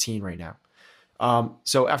 14 right now.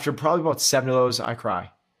 So after probably about 7 of those, I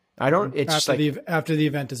cry. I don't. It's after just like after the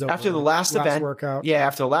event is over. After the last event, workout. Yeah,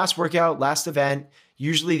 after the last workout, last event.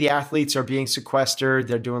 Usually the athletes are being sequestered.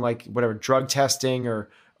 They're doing like whatever drug testing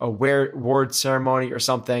or a award ceremony or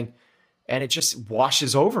something, and it just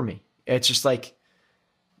washes over me. It's just like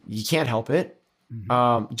you can't help it.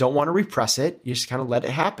 Don't want to repress it. You just kind of let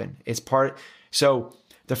it happen. It's part. So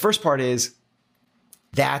the first part is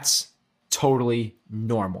that's totally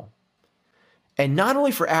normal. And not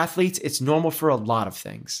only for athletes, it's normal for a lot of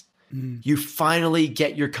things. You finally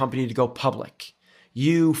get your company to go public.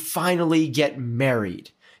 You finally get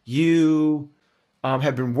married. You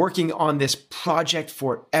have been working on this project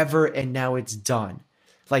forever and now it's done.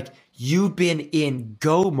 Like you've been in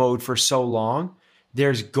go mode for so long,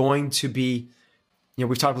 there's going to be,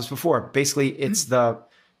 we've talked about this before. Basically, it's the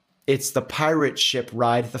pirate ship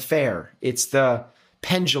ride at the fair. It's the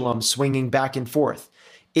pendulum swinging back and forth.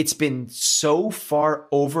 It's been so far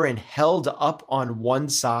over and held up on one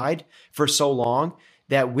side for so long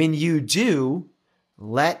that when you do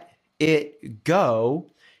let it go,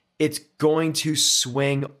 it's going to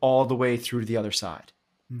swing all the way through to the other side.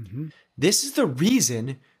 This is the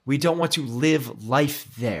reason we don't want to live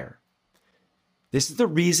life there. This is the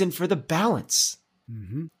reason for the balance.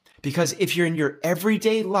 Because if you're in your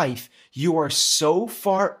everyday life, you are so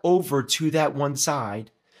far over to that one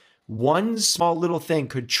side, one small little thing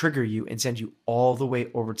could trigger you and send you all the way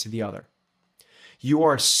over to the other. You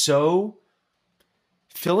are so,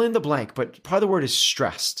 fill in the blank, but part of the word is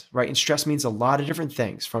stressed, right? And stress means a lot of different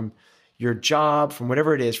things, from your job, from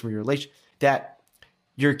whatever it is, from your relation, that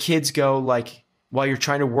your kids go like, while you're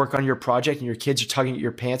trying to work on your project and your kids are tugging at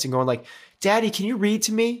your pants and going like, Daddy, can you read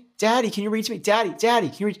to me? Daddy, can you read to me? Daddy,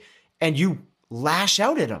 can you read? And you lash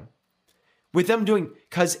out at them with them doing,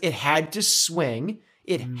 because it had to swing.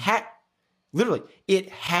 It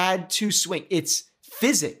had to swing. It's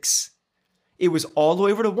physics. It was all the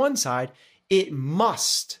way over to one side. It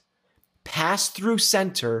must pass through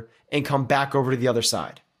center and come back over to the other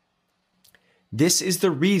side. This is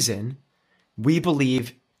the reason we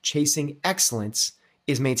believe chasing excellence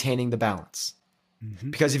is maintaining the balance.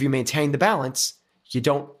 Because if you maintain the balance, you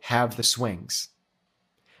don't have the swings.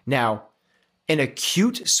 Now, an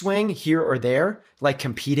acute swing here or there, like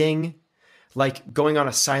competing, like going on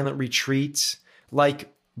a silent retreat,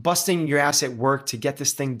 like busting your ass at work to get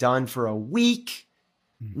this thing done for a week,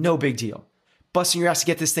 no big deal. Busting your ass to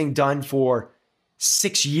get this thing done for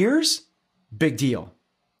 6 years, big deal.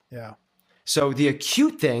 Yeah. So the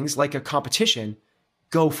acute things, like a competition,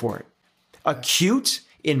 go for it. Acute,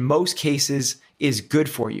 in most cases, is good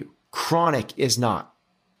for you. Chronic is not.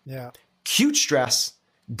 Yeah. Acute stress,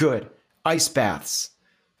 good. Ice baths,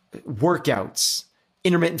 workouts,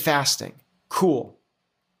 intermittent fasting, cool.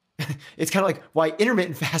 It's kind of like why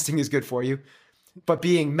intermittent fasting is good for you, but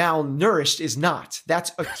being malnourished is not.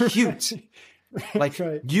 That's acute. Like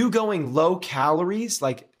you going low calories,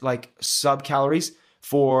 like sub calories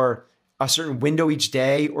for a certain window each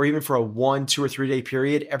day, or even for a 1, 2, or 3 day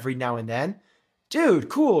period every now and then, dude,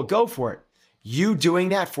 cool, go for it. You doing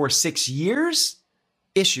that for 6 years,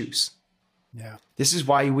 issues. Yeah. This is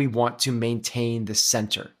why we want to maintain the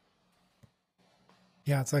center.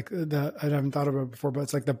 Yeah, it's like I haven't thought about it before, but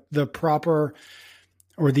it's like the proper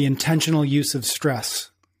or the intentional use of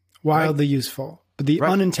stress, wildly useful, but the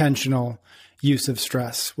unintentional use of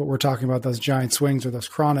stress. What we're talking about, those giant swings or those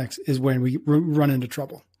chronics, is when we run into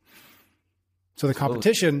trouble. So the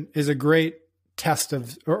competition is a great test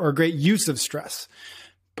of, or a great use of stress,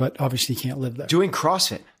 but obviously you can't live there. Doing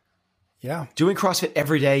CrossFit. Yeah. Doing CrossFit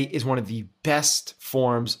every day is one of the best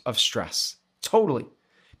forms of stress. Totally.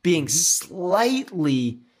 Being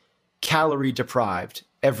slightly calorie deprived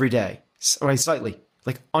every day. Slightly.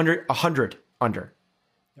 Like under 100 under.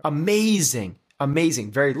 Yep. Amazing.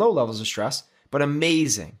 Amazing. Very low levels of stress, but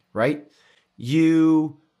amazing, right?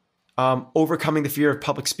 You overcoming the fear of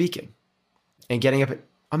public speaking and getting up.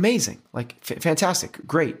 Amazing. Like fantastic.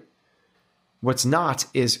 Great. What's not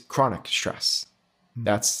is chronic stress.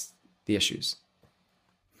 That's the issues.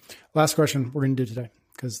 Last question we're going to do today,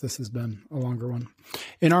 because this has been a longer one.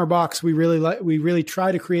 In our box, we really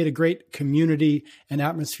try to create a great community and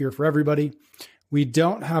atmosphere for everybody. We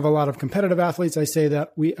don't have a lot of competitive athletes. I'd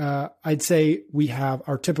say we have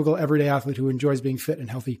our typical everyday athlete who enjoys being fit and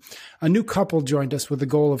healthy. A new couple joined us with the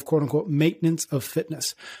goal of quote unquote maintenance of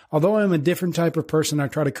fitness. Although I'm a different type of person, I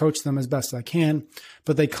try to coach them as best I can,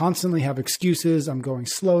 but they constantly have excuses. I'm going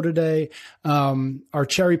slow today. Are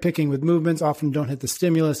cherry picking with movements, often don't hit the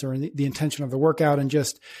stimulus or the intention of the workout, and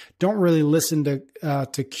just don't really listen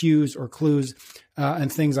to cues or clues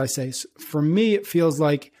and things I say. So for me, it feels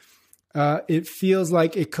like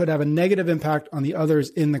it could have a negative impact on the others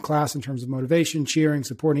in the class in terms of motivation, cheering,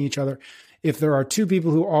 supporting each other. If there are two people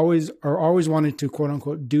who are always wanting to quote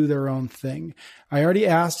unquote do their own thing. I already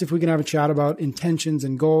asked if we can have a chat about intentions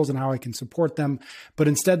and goals and how I can support them, but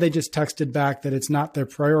instead they just texted back that it's not their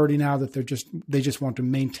priority now, that they just want to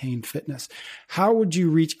maintain fitness. How would you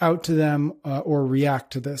reach out to them or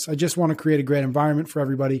react to this? I just want to create a great environment for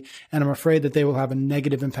everybody, and I'm afraid that they will have a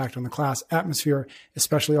negative impact on the class atmosphere,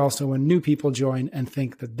 especially also when new people join and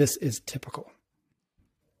think that this is typical.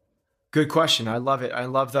 Good question. I love it. I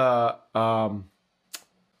love the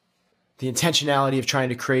intentionality of trying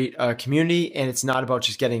to create a community, and it's not about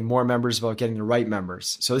just getting more members, about getting the right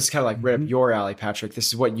members. So this is kind of like right up your alley, Patrick. This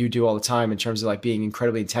is what you do all the time in terms of like being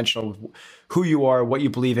incredibly intentional with who you are, what you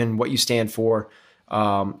believe in, what you stand for.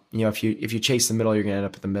 If you chase the middle, you're going to end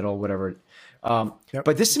up at the middle, whatever. Yep.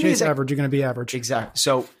 But this to me is average. You're going to be average. Exactly.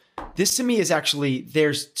 So this to me is actually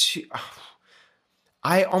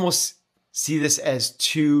I almost see this as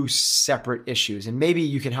two separate issues, and maybe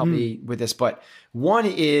you can help me with this. But one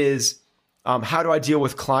is how do I deal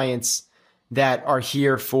with clients that are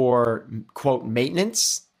here for quote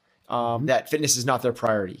maintenance, that fitness is not their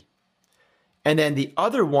priority. And then the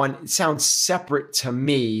other one sounds separate to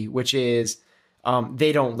me, which is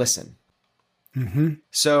they don't listen.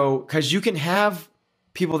 So because you can have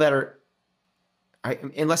people that are,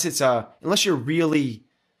 unless you're really.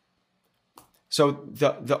 So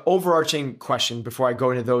the overarching question before I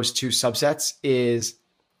go into those two subsets is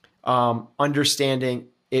understanding,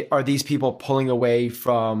 are these people pulling away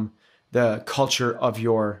from the culture of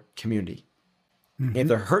your community? If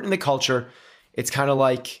they're hurting the culture, it's kind of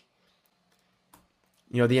like,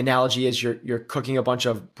 the analogy is you're cooking a bunch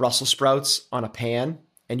of Brussels sprouts on a pan,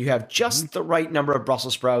 and you have just the right number of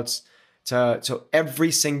Brussels sprouts so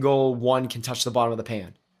every single one can touch the bottom of the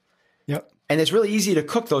pan. Yep. And it's really easy to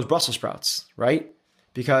cook those Brussels sprouts, right?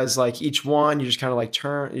 Because like each one, you just kind of like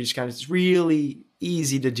it's really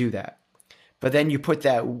easy to do that. But then you put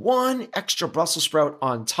that one extra Brussels sprout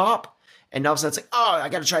on top, and now it's like, oh, I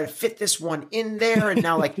got to try to fit this one in there. And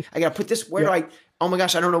now like, I got to put this, oh my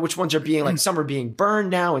gosh, I don't know which ones are being like, some are being burned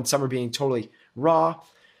now and some are being totally raw.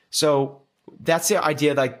 So that's the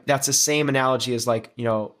idea. Like that's the same analogy as like,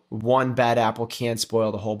 one bad apple can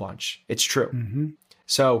spoil the whole bunch. It's true.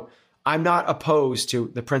 So I'm not opposed to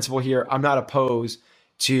the principle here. I'm not opposed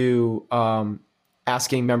to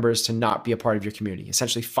asking members to not be a part of your community,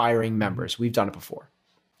 essentially firing members. We've done it before.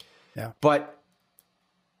 Yeah. But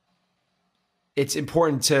it's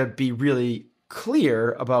important to be really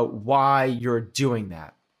clear about why you're doing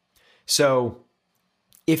that. So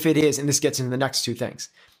if it is, and this gets into the next two things,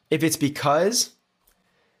 if it's because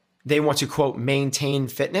they want to quote maintain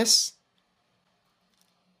fitness,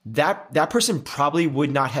 that person probably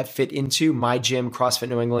would not have fit into my gym, CrossFit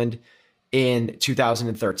New England, in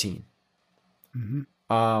 2013.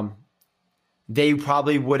 They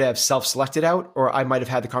probably would have self-selected out, or I might have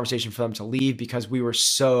had the conversation for them to leave because we were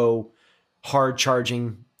so hard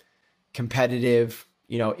charging, competitive.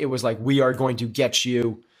 It was like, we are going to get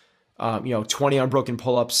you, 20 unbroken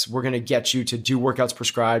pull-ups. We're going to get you to do workouts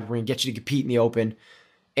prescribed. We're going to get you to compete in the open.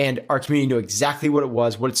 And our community knew exactly what it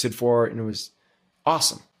was, what it stood for. And it was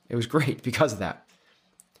awesome. It was great because of that.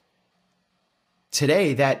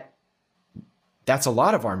 Today, that's a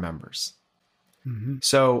lot of our members.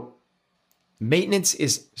 So maintenance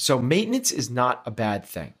is not a bad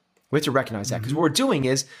thing. We have to recognize that, because what we're doing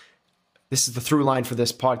is, this is the through line for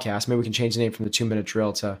this podcast. Maybe we can change the name from the 2-minute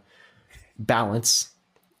drill to balance.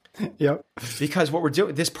 Yep. Because what we're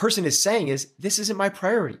doing, this person is saying is, this isn't my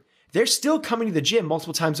priority. They're still coming to the gym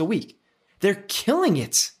multiple times a week. They're killing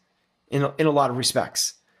it in a lot of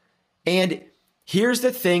respects. And here's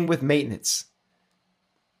the thing with maintenance.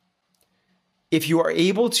 If you are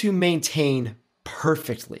able to maintain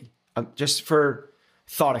perfectly, just for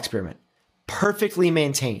thought experiment, perfectly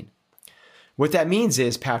maintain, what that means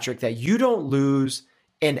is, Patrick, that you don't lose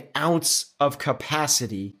an ounce of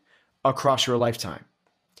capacity across your lifetime.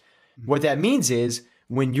 What that means is,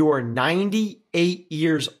 when you're 98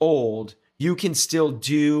 years old, you can still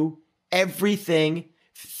do everything,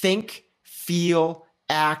 think, feel,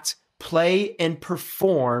 act, play, and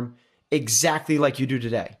perform exactly like you do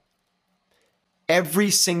today.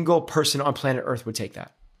 Every single person on planet Earth would take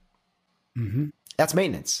that. That's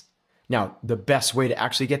maintenance. Now, the best way to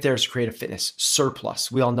actually get there is to create a fitness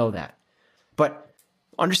surplus. We all know that. But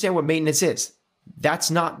understand what maintenance is.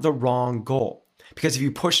 That's not the wrong goal. Because if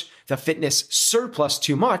you push the fitness surplus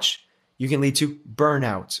too much, you can lead to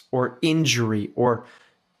burnout or injury or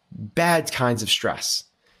bad kinds of stress.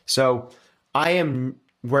 So I am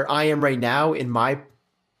where I am right now in my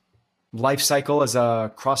life cycle as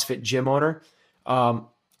a CrossFit gym owner.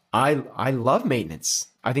 I love maintenance.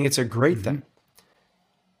 I think it's a great thing. ...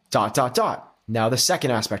 Now, the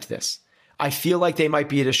second aspect of this, I feel like they might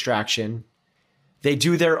be a distraction. They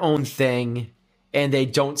do their own thing and they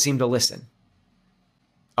don't seem to listen.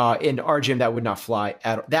 In our gym, that would not fly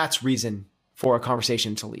at all. That's reason for a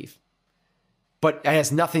conversation to leave. But it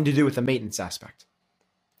has nothing to do with the maintenance aspect.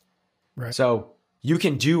 Right. So you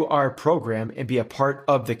can do our program and be a part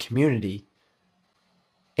of the community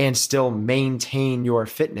and still maintain your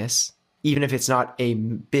fitness, even if it's not a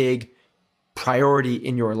big priority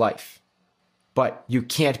in your life. But you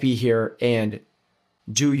can't be here and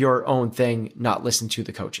do your own thing, not listen to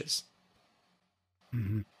the coaches.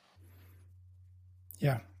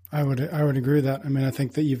 Yeah, I would agree with that. I mean, I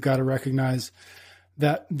think that you've got to recognize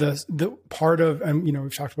that the part of, and you know,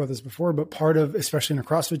 we've talked about this before, but part of, especially in a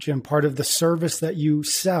CrossFit gym, part of the service that you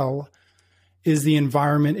sell is the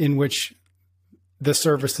environment in which the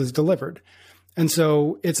service is delivered. And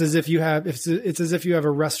so it's as if you have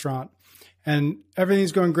a restaurant and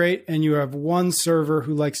everything's going great and you have one server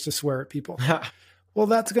who likes to swear at people. Well,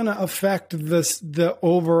 that's going to affect the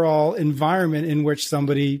overall environment in which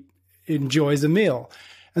somebody enjoys a meal.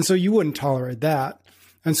 And so you wouldn't tolerate that.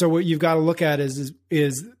 And so what you've got to look at is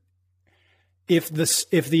if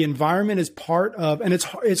the environment is part of, and it's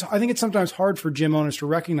I think it's sometimes hard for gym owners to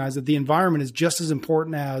recognize that the environment is just as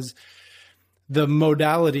important as the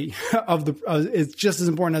modality of it's just as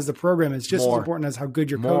important as the program. It's just as important as how good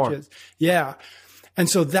your coach is. Yeah. And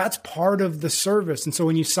so that's part of the service. And so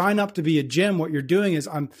when you sign up to be a gym, what you're doing is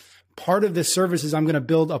part of this service is I'm going to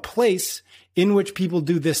build a place in which people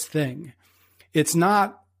do this thing. It's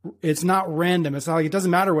not random. It's not like, it doesn't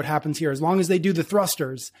matter what happens here. As long as they do the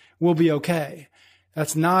thrusters, we'll be okay.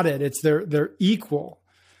 That's not it. It's they're equal.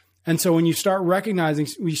 And so when you start recognizing,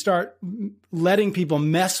 we start letting people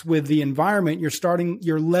mess with the environment,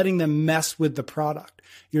 you're letting them mess with the product.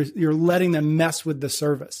 You're letting them mess with the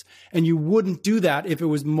service. And you wouldn't do that if it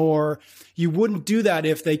was more, you wouldn't do that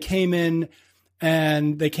if they came into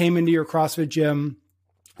your CrossFit gym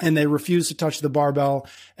and they refused to touch the barbell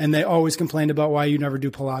and they always complained about why you never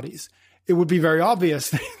do Pilates. It would be very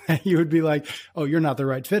obvious that you would be like, oh, you're not the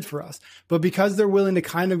right fit for us. But because they're willing to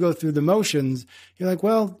kind of go through the motions, you're like,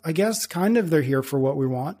 well, I guess kind of they're here for what we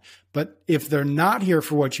want. But if they're not here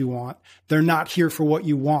for what you want, they're not here for what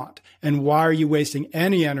you want. And why are you wasting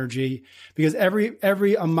any energy? Because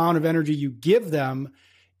every amount of energy you give them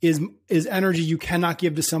is energy you cannot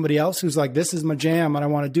give to somebody else who's like, this is my jam and I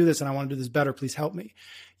want to do this and I want to do this better. Please help me.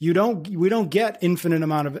 We don't get infinite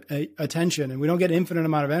amount of attention and we don't get infinite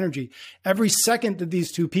amount of energy. Every second that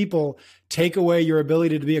these two people take away your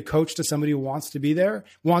ability to be a coach to somebody who wants to be there,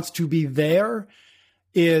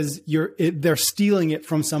 they're stealing it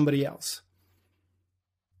from somebody else.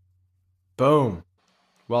 Boom.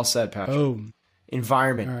 Well said, Patrick. Boom.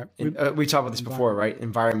 Environment. Right. We talked about this before, right?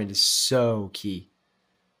 Environment is so key.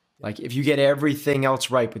 Like if you get everything else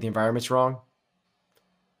right, but the environment's wrong,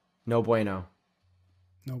 no bueno.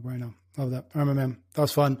 No bueno. Love that. All right, man. That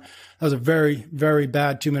was fun. That was a very, very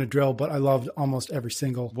bad 2-minute drill, but I loved almost every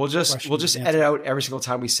single. We'll just edit out every single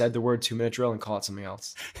time we said the word 2-minute drill and call it something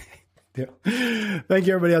else. Yeah. Thank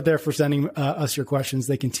you, everybody out there, for sending us your questions.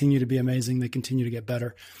 They continue to be amazing. They continue to get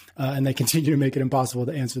better, and they continue to make it impossible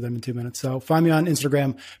to answer them in 2 minutes. So find me on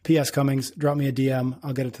Instagram, PS Cummings. Drop me a DM.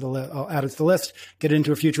 I'll get it to the I'll add it to the list. Get it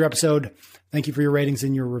into a future episode. Thank you for your ratings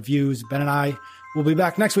and your reviews. Ben and I will be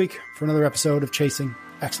back next week for another episode of Chasing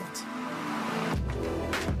Excellence.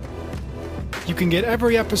 You can get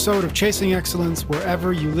every episode of Chasing Excellence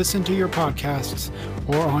wherever you listen to your podcasts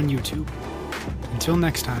or on YouTube. Until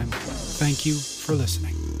next time, thank you for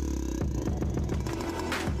listening.